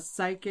had a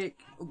psychic,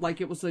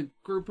 it was a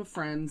group of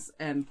friends,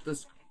 and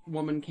this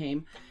woman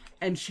came,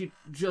 and she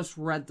just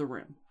read the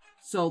room.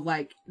 So,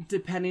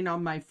 depending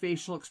on my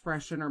facial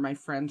expression or my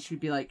friends,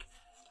 she'd be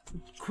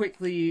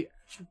quickly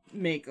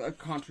make a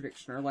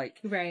contradiction or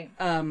right.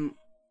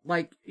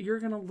 You're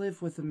gonna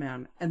live with a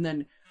man. And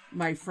then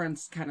my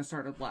friends kind of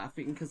started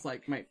laughing because,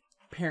 my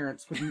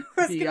parents would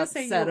be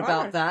upset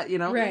about that, Right.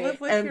 You live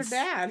with your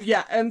dad.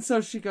 Yeah, and so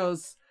she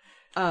goes,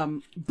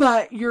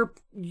 but you're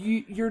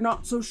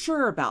not so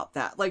sure about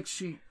that.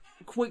 She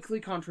quickly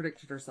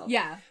contradicted herself.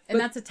 Yeah, and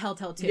that's a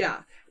telltale too.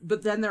 Yeah,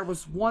 but then there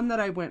was one that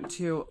I went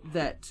to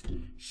that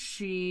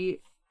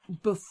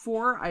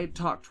before I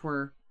talked to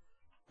her,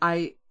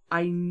 I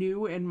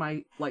knew in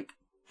my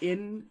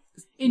in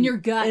your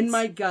gut, in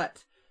my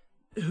gut,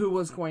 who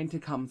was going to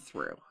come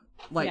through,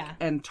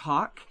 and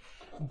talk,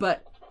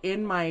 but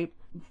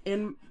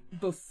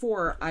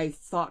before I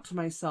thought to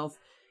myself,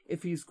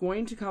 if he's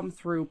going to come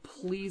through,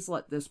 please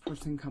let this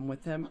person come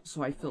with him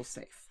so I feel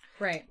safe.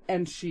 Right.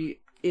 And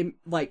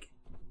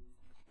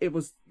it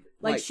was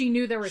she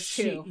knew there was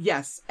two.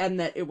 Yes, and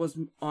that it was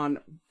on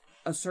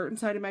a certain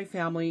side of my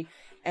family,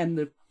 and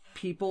the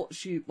people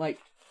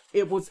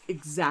it was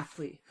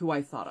exactly who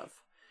I thought of.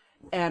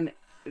 And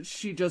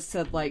she just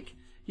said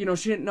she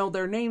didn't know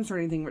their names or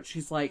anything, but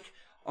she's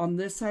on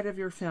this side of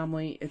your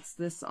family, it's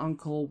this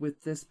uncle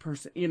with this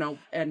person,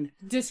 and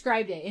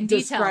described it in detail.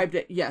 Described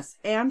it, yes.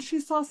 And she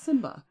saw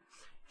Simba.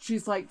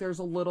 She's there's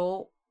a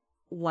little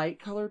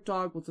light-colored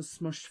dog with a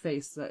smushed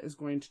face that is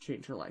going to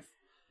change her life.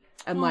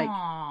 And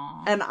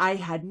Aww. And I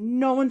had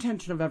no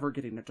intention of ever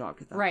getting a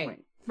dog at that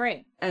point.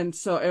 Right. And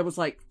so it was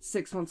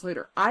 6 months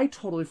later. I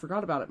totally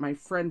forgot about it. My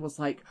friend was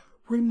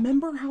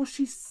remember how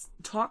she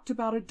talked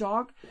about a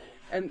dog?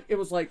 And it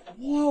was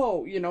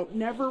whoa,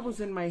 never was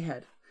in my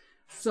head.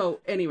 So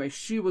anyway,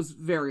 she was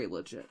very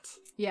legit.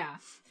 Yeah.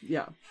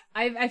 Yeah.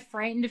 I've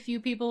frightened a few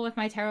people with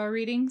my tarot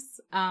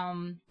readings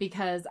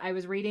because I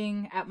was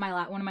reading at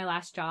one of my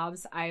last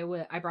jobs. I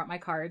brought my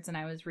cards and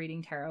I was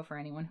reading tarot for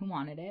anyone who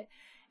wanted it.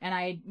 And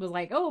I was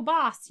like, oh,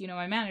 boss,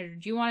 my manager,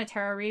 do you want a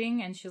tarot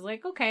reading? And she's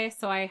like, okay.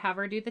 So I have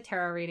her do the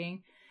tarot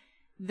reading.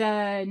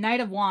 The Knight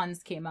of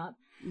Wands came up.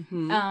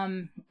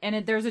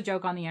 Mm-hmm. There's a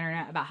joke on the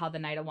internet about how the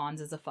Knight of Wands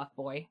is a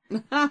fuckboy.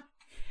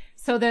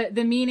 So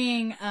the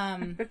meaning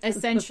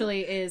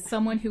essentially is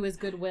someone who is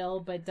goodwill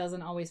but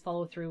doesn't always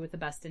follow through with the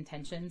best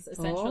intentions,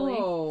 essentially.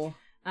 Oh.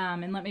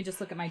 And let me just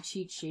look at my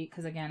cheat sheet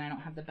because, again, I don't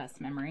have the best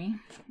memory.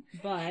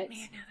 But Give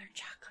me another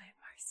chocolate,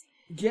 Marcy.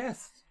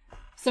 Yes.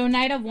 So,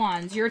 Knight of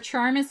Wands, your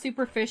charm is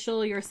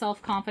superficial, your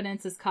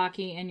self-confidence is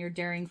cocky, and your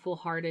daring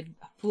foolhardy.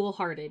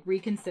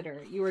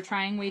 Reconsider. You are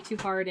trying way too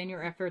hard, and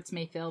your efforts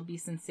may fail. Be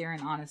sincere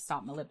and honest.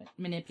 Stop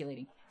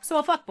manipulating. So,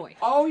 a fuckboy.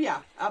 Oh, yeah.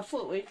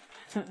 Absolutely.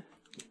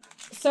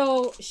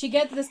 So,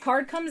 this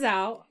card comes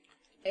out,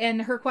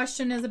 and her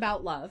question is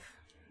about love.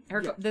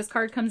 This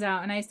card comes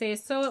out, and I say,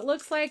 so it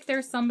looks like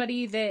there's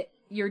somebody that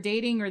you're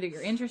dating or that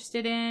you're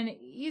interested in.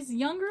 He's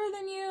younger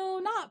than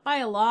you, not by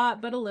a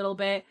lot, but a little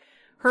bit.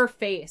 Her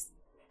face.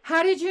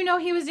 How did you know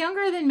he was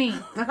younger than me?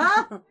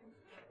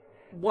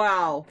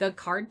 Wow. The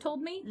card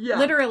told me? Yeah.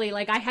 Literally,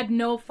 I had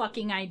no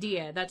fucking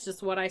idea. That's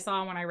just what I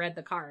saw when I read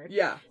the card.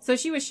 Yeah. So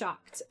she was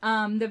shocked.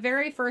 The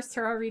very first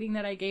tarot reading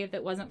that I gave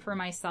that wasn't for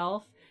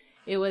myself,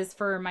 it was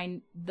for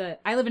I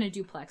live in a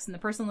duplex, and the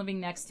person living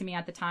next to me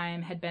at the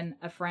time had been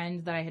a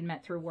friend that I had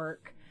met through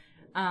work.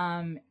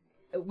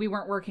 We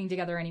weren't working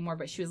together anymore,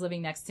 but she was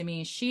living next to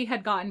me. She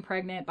had gotten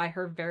pregnant by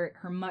her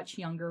much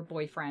younger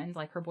boyfriend.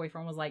 Her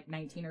boyfriend was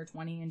 19 or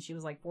 20 and she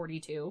was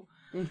 42.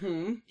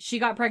 Mm-hmm. She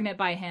got pregnant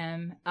by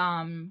him.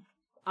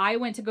 I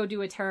went to go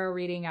do a tarot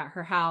reading at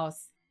her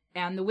house.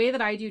 And the way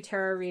that I do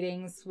tarot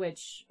readings,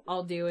 which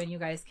I'll do, and you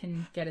guys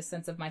can get a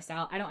sense of my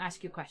style, I don't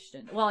ask you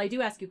questions. Well, I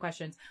do ask you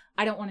questions.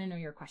 I don't want to know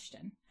your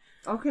question.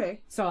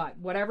 Okay. So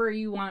whatever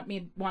you want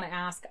to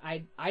ask,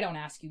 I don't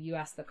ask you. You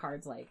ask the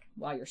cards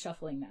while you're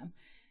shuffling them.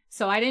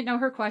 So I didn't know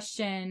her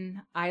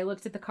question. I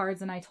looked at the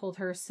cards and I told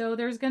her, so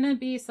there's going to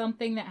be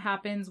something that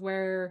happens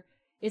where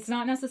it's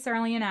not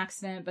necessarily an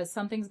accident, but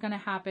something's going to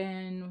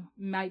happen,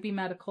 might be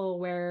medical,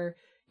 where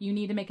you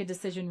need to make a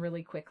decision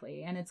really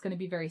quickly. And it's going to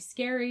be very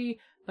scary,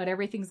 but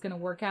everything's going to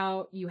work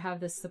out. You have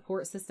this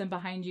support system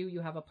behind you. You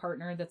have a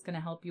partner that's going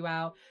to help you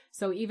out.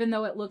 So even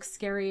though it looks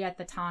scary at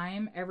the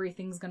time,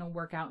 everything's going to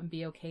work out and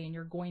be okay, and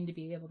you're going to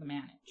be able to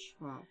manage.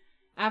 Wow.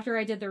 After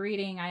I did the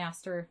reading, I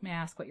asked her, may I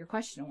ask what your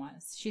question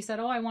was? She said,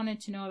 oh, I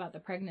wanted to know about the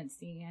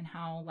pregnancy and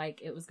how,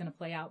 like, it was going to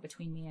play out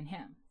between me and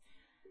him.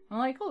 I'm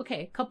like, oh,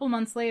 okay. A couple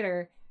months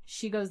later,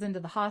 she goes into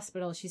the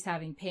hospital. She's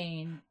having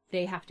pain.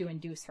 They have to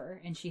induce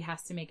her, and she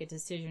has to make a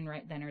decision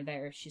right then or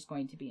there if she's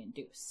going to be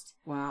induced.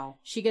 Wow.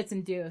 She gets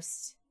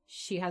induced.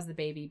 She has the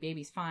baby.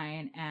 Baby's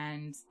fine.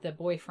 And the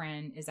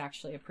boyfriend is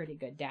actually a pretty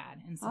good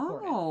dad and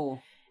supportive. Oh.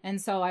 And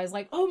so I was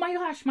like, oh my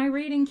gosh, my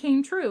reading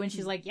came true. And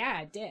she's like,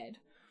 yeah, it did.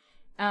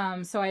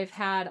 So I've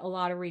had a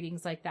lot of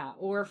readings like that.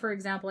 Or, for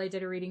example, I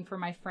did a reading for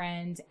my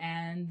friend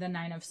and the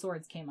Nine of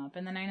Swords came up.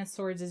 And the Nine of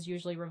Swords is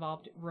usually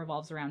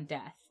revolves around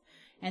death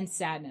and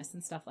sadness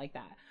and stuff like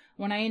that.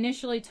 When I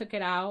initially took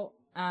it out,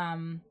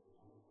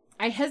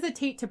 I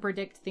hesitate to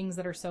predict things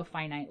that are so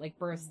finite, like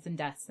births and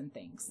deaths and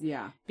things.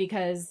 Yeah.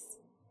 Because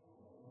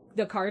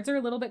the cards are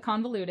a little bit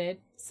convoluted.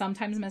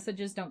 Sometimes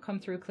messages don't come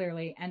through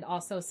clearly. And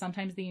also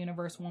sometimes the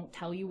universe won't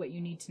tell you what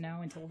you need to know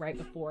until right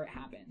before it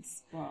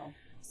happens. Wow.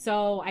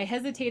 So I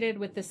hesitated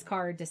with this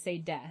card to say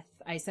death.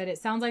 I said, it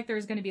sounds like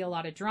there's going to be a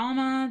lot of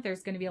drama.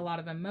 There's going to be a lot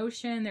of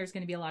emotion. There's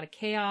going to be a lot of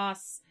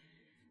chaos.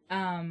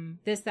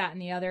 This, that,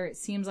 and the other. It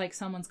seems like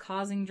someone's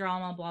causing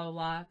drama, blah, blah,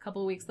 blah. A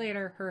couple of weeks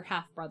later, her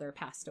half-brother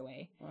passed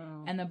away.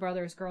 Wow. And the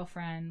brother's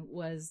girlfriend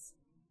was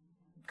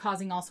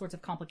causing all sorts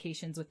of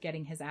complications with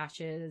getting his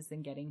ashes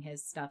and getting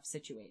his stuff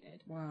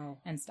situated. Wow.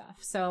 And stuff.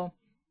 So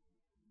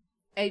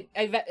I've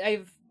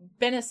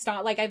been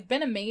I've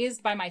been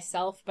amazed by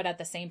myself, but at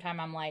the same time,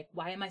 I'm like,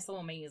 why am I so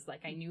amazed?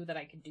 Like, I knew that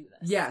I could do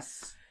this.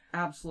 Yes,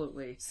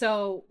 absolutely.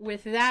 So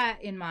with that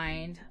in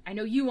mind, I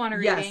know you want a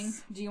reading.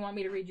 Yes. Do you want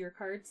me to read your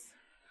cards?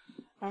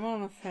 I'm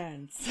on the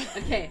fence.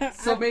 Okay.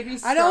 So maybe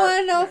I don't want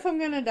to know if I'm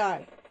going to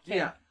die. Okay.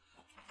 Yeah.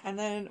 And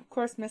then, of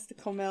course,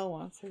 Mystical Mel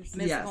wants hers.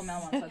 Mystical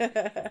Mel wants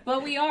us.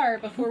 But we are,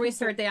 before we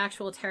start the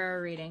actual tarot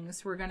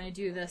readings, we're going to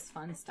do this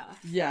fun stuff.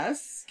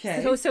 Yes.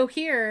 Okay. So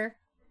here,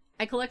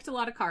 I collect a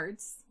lot of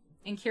cards.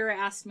 And Kira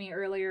asked me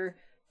earlier,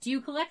 do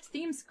you collect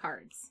themes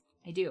cards?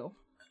 I do.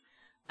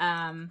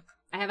 I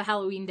have a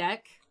Halloween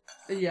deck.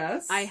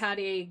 Yes. I had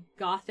a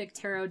Gothic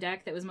tarot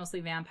deck that was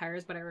mostly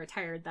vampires, but I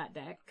retired that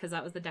deck because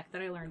that was the deck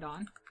that I learned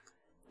on.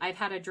 I've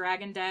had a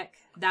dragon deck.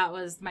 That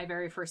was my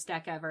very first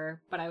deck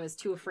ever, but I was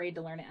too afraid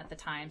to learn it at the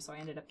time, so I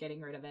ended up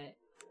getting rid of it.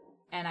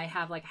 And I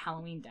have like a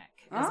Halloween deck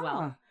as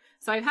well.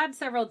 So I've had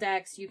several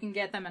decks. You can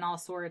get them in all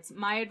sorts.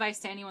 My advice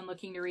to anyone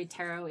looking to read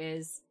tarot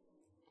is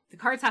the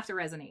cards have to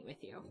resonate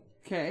with you.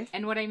 Okay.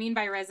 And what I mean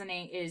by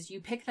resonate is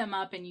you pick them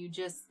up and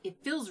it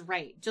feels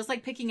right. Just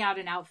like picking out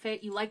an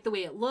outfit. You like the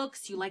way it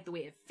looks. You like the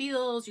way it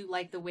feels. You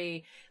like the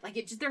way,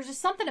 there's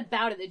just something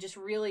about it that just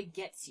really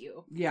gets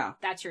you. Yeah.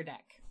 That's your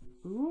deck.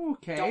 Ooh,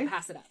 okay. Don't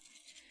pass it up.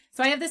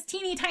 So I have this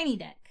teeny tiny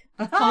deck.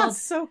 It's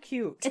so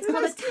cute. It's called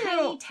a That's cute.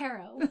 Tiny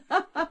Tarot.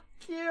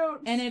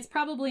 Cute. And it's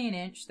probably an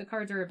inch. The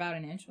cards are about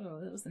an inch.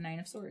 Oh, that was the Nine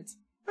of Swords.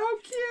 Oh,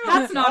 cute.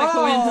 That's not a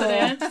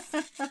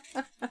coincidence.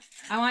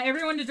 I want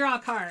everyone to draw a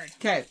card.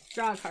 Okay.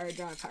 Draw a card,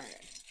 draw a card.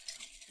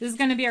 This is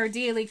going to be our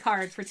daily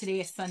card for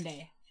today,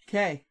 Sunday.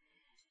 Okay.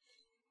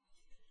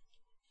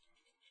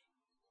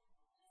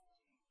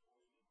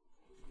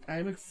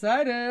 I'm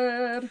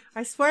excited.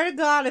 I swear to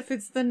God, if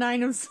it's the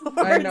Nine of Swords,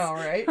 I know,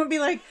 right? I'll be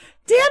like,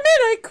 damn it,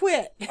 I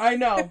quit. I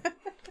know.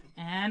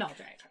 And I'll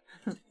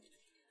drag.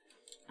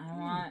 I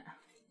want...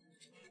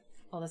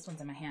 Oh, this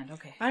one's in my hand.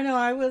 Okay. I know,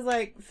 I was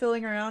like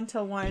filling around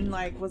till one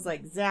was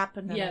like zap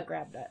and then I Yep.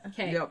 grabbed it.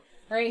 Okay. Yep.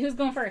 All right, who's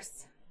going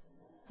first?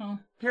 Oh.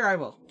 Here, I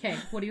will. Okay,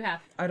 what do you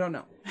have? I don't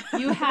know.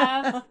 You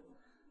have...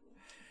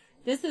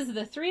 This is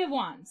the Three of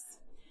Wands.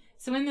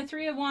 So in the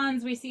Three of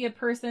Wands, we see a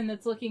person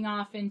that's looking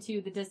off into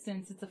the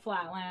distance. It's a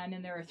flat land,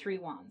 and there are 3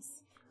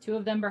 wands. 2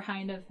 of them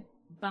behind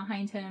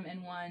him,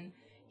 and one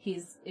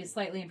is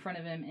slightly in front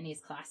of him, and he's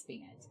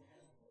clasping it.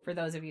 For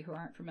those of you who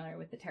aren't familiar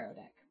with the tarot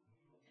deck.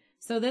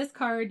 So this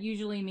card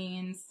usually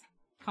means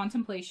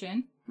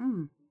contemplation.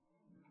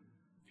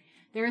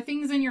 There are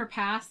things in your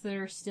past that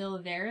are still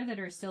there, that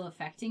are still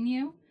affecting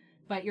you,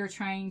 but you're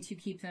trying to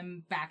keep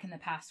them back in the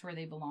past where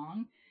they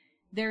belong.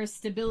 There's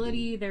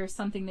stability, there's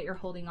something that you're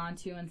holding on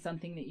to, and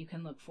something that you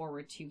can look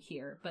forward to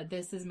here. But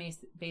this is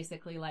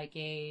basically I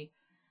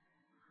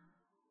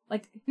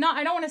don't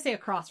want to say a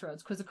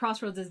crossroads, because a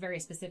crossroads is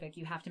very specific.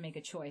 You have to make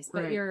a choice,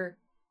 but Right. You're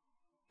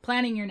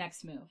planning your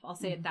next move. I'll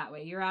say it that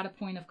way. You're at a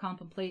point of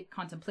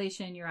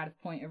contemplation. You're at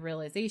a point of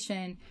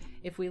realization.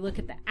 If we look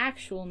at the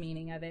actual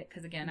meaning of it,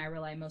 because again, I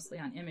rely mostly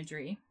on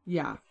imagery.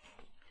 Yeah.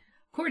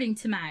 According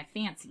to my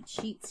fancy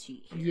cheat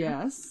sheet here.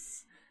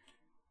 Yes.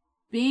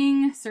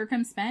 Being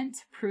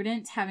circumspect,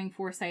 prudent, having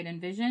foresight and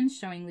vision,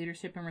 showing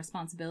leadership and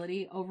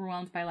responsibility,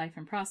 overwhelmed by life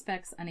and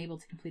prospects, unable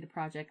to complete a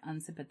project,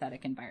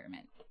 unsympathetic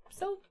environment.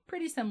 So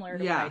pretty similar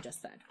to what I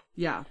just said.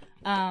 Yeah.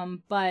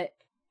 But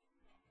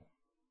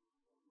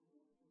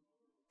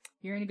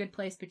you're in a good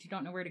place, but you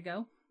don't know where to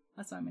go.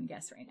 That's what I'm going to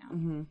guess right now.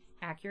 Mm-hmm.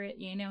 Accurate,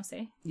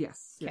 say?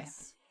 Yes. Okay.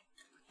 Yes.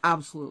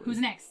 Absolutely. Who's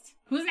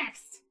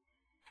next?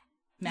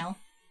 Mel.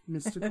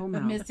 Mystical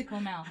Mel. Mystical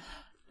Mel.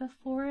 The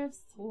Four of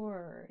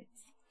Swords.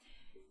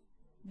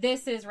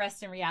 This is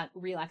rest and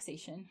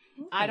relaxation.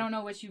 Okay. I don't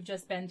know what you've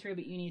just been through,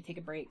 but you need to take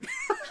a break.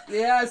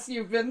 Yes,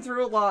 you've been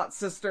through a lot,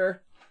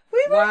 sister.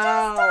 We were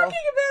just talking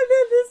about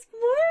it this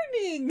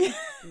morning.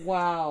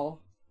 Wow.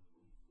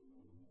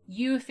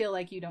 You feel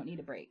like you don't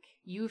need a break.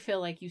 You feel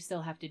like you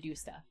still have to do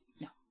stuff.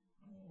 No.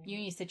 You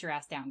need to sit your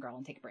ass down, girl,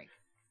 and take a break.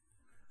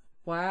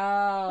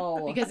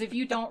 Wow. Because if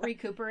you don't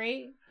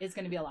recuperate, it's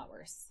going to be a lot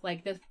worse.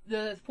 Like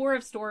the Four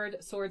of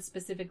Swords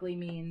specifically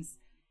means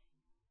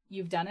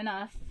you've done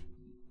enough.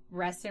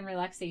 Rest and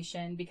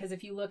relaxation, because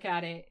if you look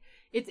at it,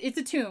 it's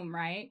a tomb,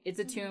 right? It's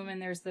a tomb, and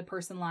there's the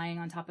person lying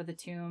on top of the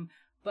tomb,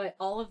 but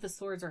all of the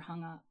swords are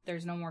hung up.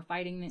 There's no more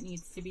fighting that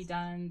needs to be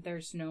done.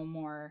 There's no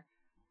more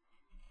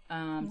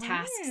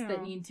tasks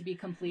that need to be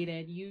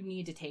completed. You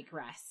need to take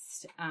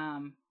rest,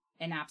 and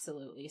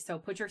absolutely. So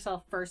put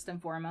yourself first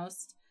and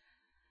foremost.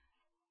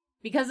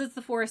 Because it's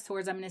the Four of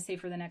Swords, I'm going to say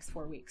for the next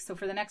 4 weeks. So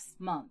for the next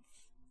month,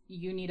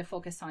 you need to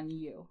focus on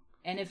you.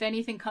 And if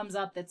anything comes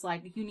up that's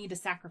like, you need to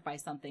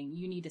sacrifice something,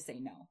 you need to say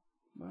no.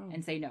 Wow.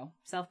 And say no.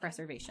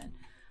 Self-preservation.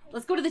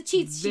 Let's go to the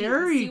cheat sheet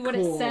and see what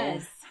it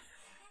says.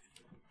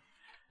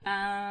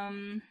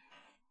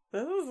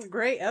 This is a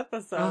great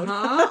episode.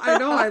 I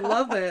know, I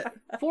love it.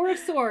 Four of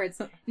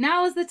Swords.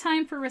 Now is the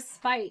time for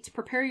respite.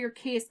 Prepare your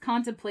case,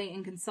 contemplate,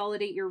 and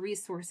consolidate your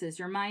resources.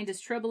 Your mind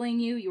is troubling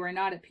you. You are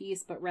not at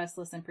peace, but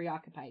restless and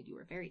preoccupied. You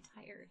are very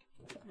tired.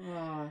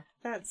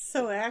 That's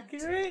so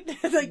accurate.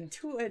 Like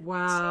to a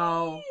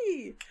Wow.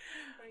 T.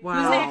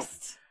 Wow. Who's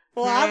next?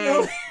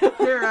 Well,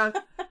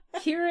 Kira.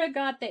 Kira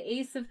got the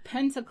Ace of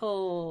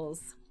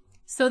Pentacles.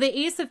 So the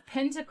Ace of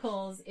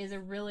Pentacles is a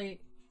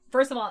really...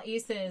 First of all,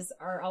 aces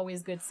are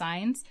always good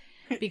signs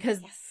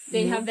because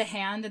they have the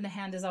hand, and the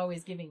hand is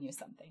always giving you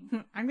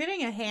something. I'm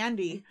getting a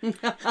handy.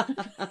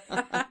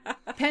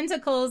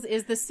 Pentacles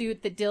is the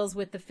suit that deals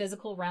with the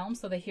physical realm,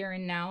 so the here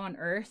and now on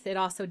Earth. It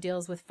also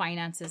deals with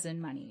finances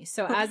and money.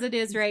 So as it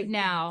is right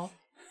now,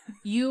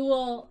 you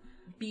will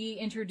be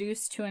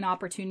introduced to an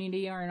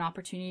opportunity, or an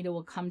opportunity that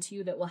will come to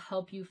you that will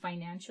help you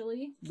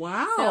financially.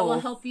 Wow. That will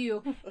help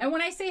you. And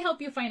when I say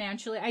help you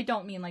financially, I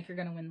don't mean like you're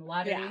going to win the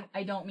lottery. Yeah.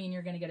 I don't mean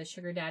you're going to get a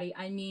sugar daddy.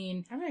 I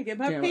mean... I'm going to get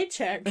my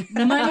paycheck.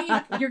 The money,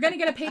 you're going to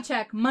get a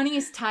paycheck. Money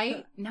is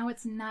tight. Now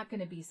it's not going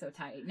to be so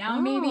tight. Now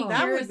maybe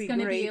Kira's going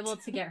to be able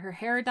to get her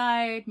hair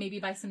dyed, maybe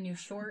buy some new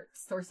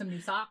shorts or some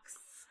new socks.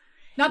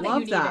 Not that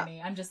you need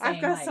any. I'm just saying.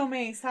 I've got so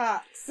many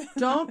socks.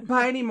 Don't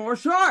buy any more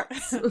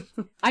shorts.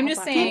 I'm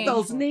just saying. Keep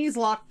those knees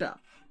locked up.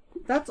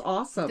 That's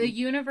awesome. The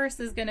universe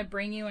is going to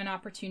bring you an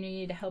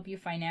opportunity to help you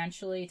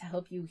financially, to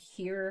help you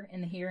here in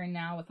the here and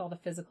now with all the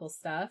physical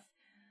stuff.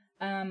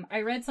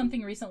 I read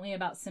something recently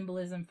about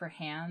symbolism for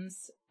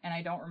hands, and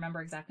I don't remember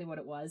exactly what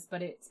it was,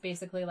 but it's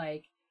basically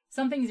like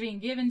something's being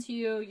given to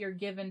you. You're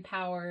given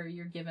power.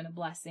 You're given a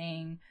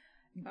blessing.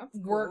 That's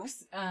cool.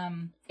 Works.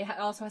 It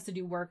also has to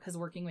do work because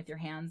working with your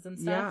hands and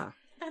stuff. Yeah.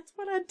 That's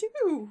what I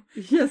do.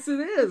 Yes, it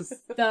is.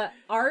 The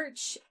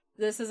arch,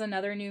 this is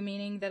another new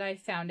meaning that I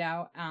found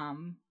out,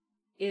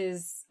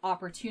 is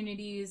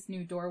opportunities,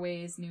 new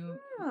doorways,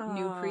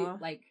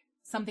 like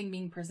something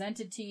being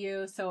presented to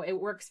you. So it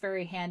works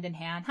very hand in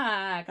hand.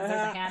 Because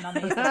there's a hand on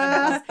the Ace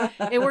of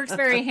Pentacles. It works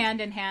very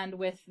hand in hand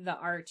with the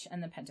arch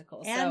and the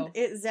pentacles. And so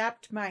it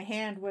zapped my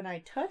hand when I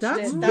touched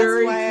That's it.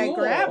 very That's why cool. I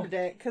grabbed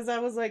it. Because I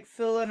was like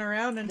feeling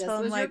around until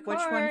I'm was like, your which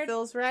one card.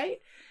 feels right?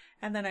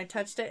 And then I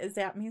touched it, it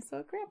zapped me, so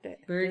I grabbed it.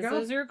 There you this go.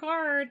 is your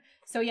card.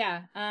 So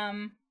yeah,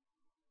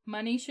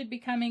 money should be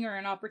coming, or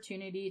an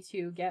opportunity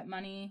to get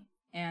money,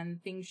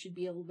 and things should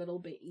be a little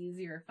bit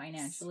easier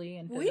financially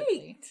and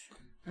physically.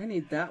 I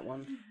need that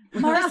one.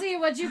 Marcy,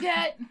 what'd you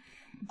get?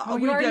 Oh,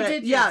 you we already did it.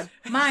 did Yeah.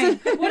 Mine.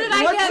 What did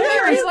I What's get,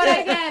 yours? Mary? What'd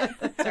I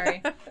get?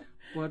 Sorry.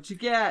 What'd you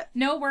get?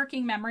 No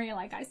working memory,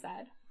 like I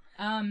said.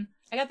 I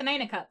got the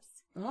Nine of Cups.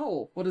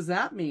 Oh, what does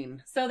that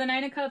mean? So the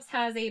Nine of Cups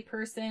has a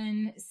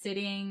person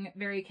sitting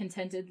very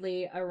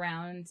contentedly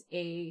around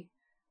a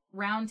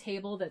round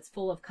table that's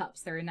full of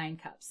cups. There are 9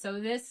 cups.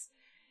 So this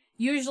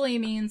usually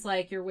means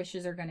like your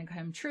wishes are going to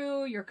come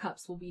true. Your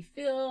cups will be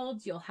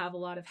filled. You'll have a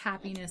lot of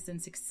happiness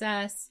and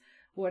success.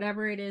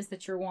 Whatever it is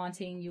that you're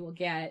wanting, you will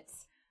get.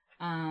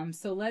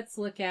 So let's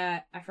look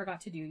at, I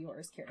forgot to do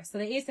yours, Kira. So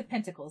the Ace of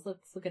Pentacles,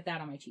 let's look at that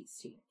on my cheat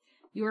sheet.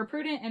 You are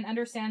prudent and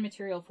understand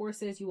material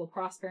forces. You will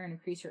prosper and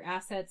increase your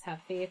assets.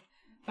 Have faith.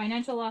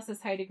 Financial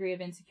losses, high degree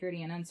of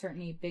insecurity and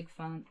uncertainty, big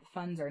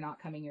funds are not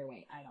coming your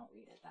way. I don't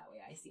read it that way.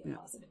 I see it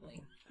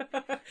positively.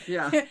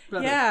 Yeah.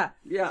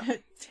 Yeah.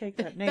 Take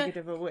that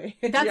negative away.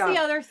 That's the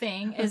other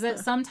thing, is that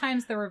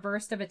sometimes the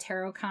reverse of a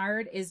tarot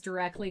card is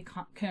directly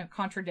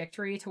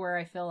contradictory to where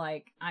I feel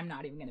like I'm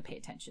not even going to pay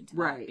attention to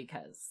that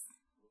because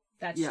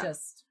that's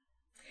just...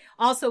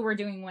 Also, we're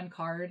doing one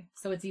card,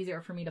 so it's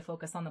easier for me to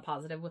focus on the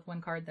positive with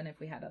one card than if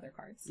we had other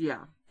cards.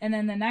 Yeah. And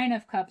then the 9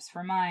 of Cups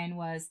for mine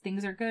was,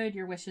 things are good,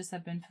 your wishes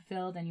have been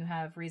fulfilled, and you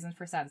have reasons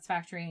for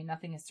satisfaction.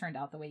 Nothing has turned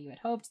out the way you had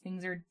hoped.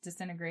 Things are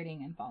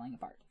disintegrating and falling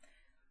apart.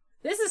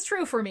 This is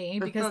true for me,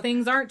 because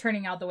things aren't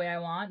turning out the way I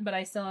want, but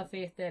I still have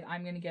faith that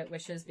I'm going to get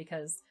wishes,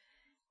 because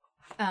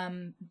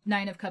 9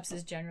 of Cups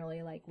is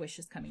generally like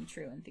wishes coming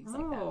true and things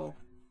like that.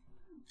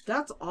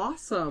 That's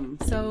awesome.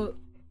 So...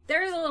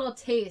 there's a little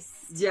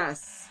taste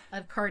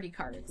of cardy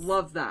cards.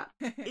 Love that.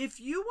 If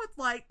you would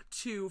like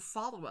to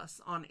follow us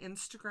on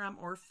Instagram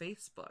or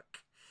Facebook.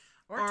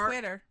 Or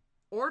Twitter.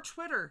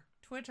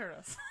 Twitter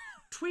us.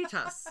 Tweet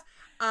us.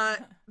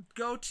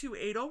 Go to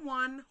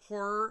 801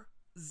 Horror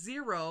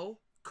 0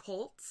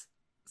 Cult,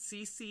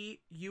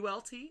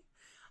 CCULT.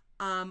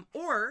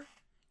 Or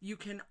you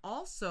can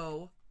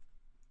also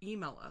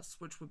email us,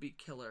 which would be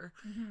killer,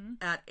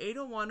 at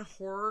 801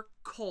 Horror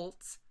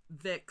Cult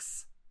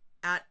Vix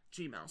at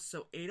Gmail.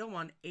 So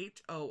 801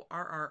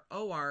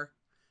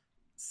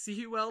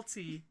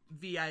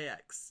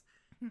 HORRORCULTVIX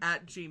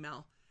at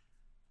Gmail.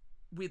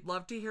 We'd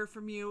love to hear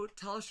from you.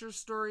 Tell us your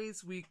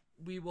stories. We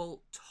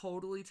will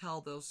totally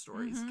tell those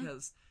stories,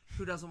 because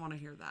who doesn't want to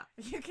hear that?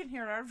 You can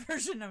hear our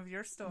version of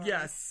your story.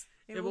 Yes.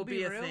 It will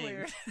be a real thing.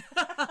 Weird.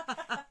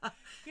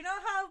 You know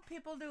how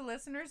people do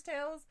listeners'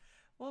 tales?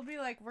 We'll be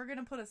like, we're going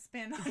to put a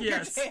spin on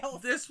your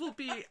tales. This will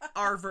be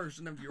our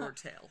version of your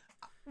tale.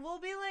 We'll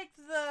be like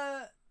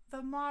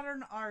the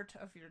modern art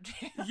of your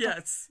tale.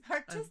 Yes.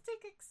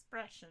 Artistic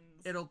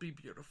expressions. It'll be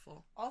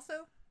beautiful.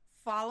 Also,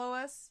 follow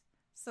us,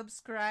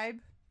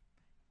 subscribe,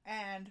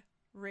 and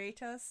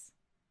rate us.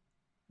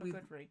 A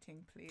good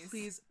rating, please.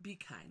 Please be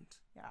kind.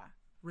 Yeah.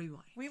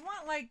 Rewind. We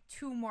want like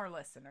 2 more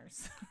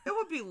listeners. It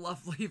would be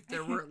lovely if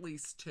there were at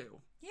least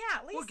 2. Yeah,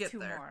 at least We'll get 2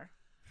 there. more.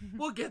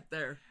 We'll get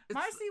there.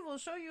 Marcy will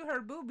show you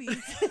her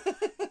boobies.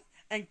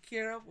 And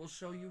Kira will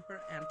show you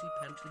her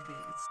anti-panty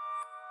beads.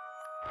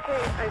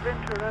 Hey, I've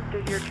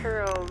interrupted your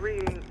tarot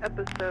reading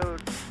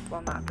episode.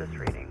 Well, not this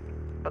reading,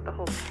 but the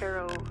whole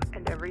tarot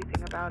and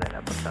everything about it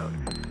episode.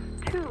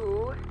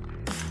 To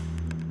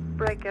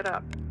break it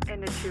up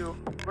into 2.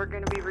 We're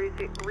going to be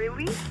releasing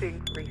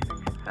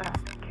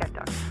can't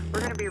talk.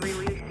 We're going to be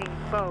releasing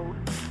both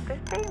the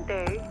same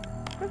day,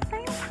 the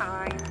same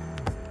time,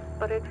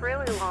 but it's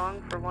really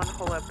long for one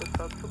whole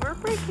episode, so we're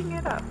breaking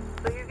it up.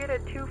 So you get a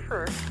 2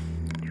 first,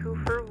 2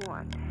 for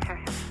 1.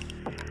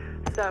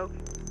 So,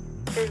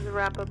 here's the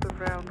wrap up of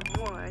round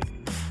 1,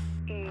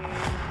 and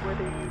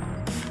whether you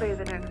play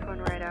the next one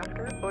right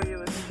after or you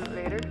listen to it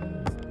later,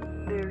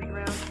 there's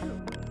round 2.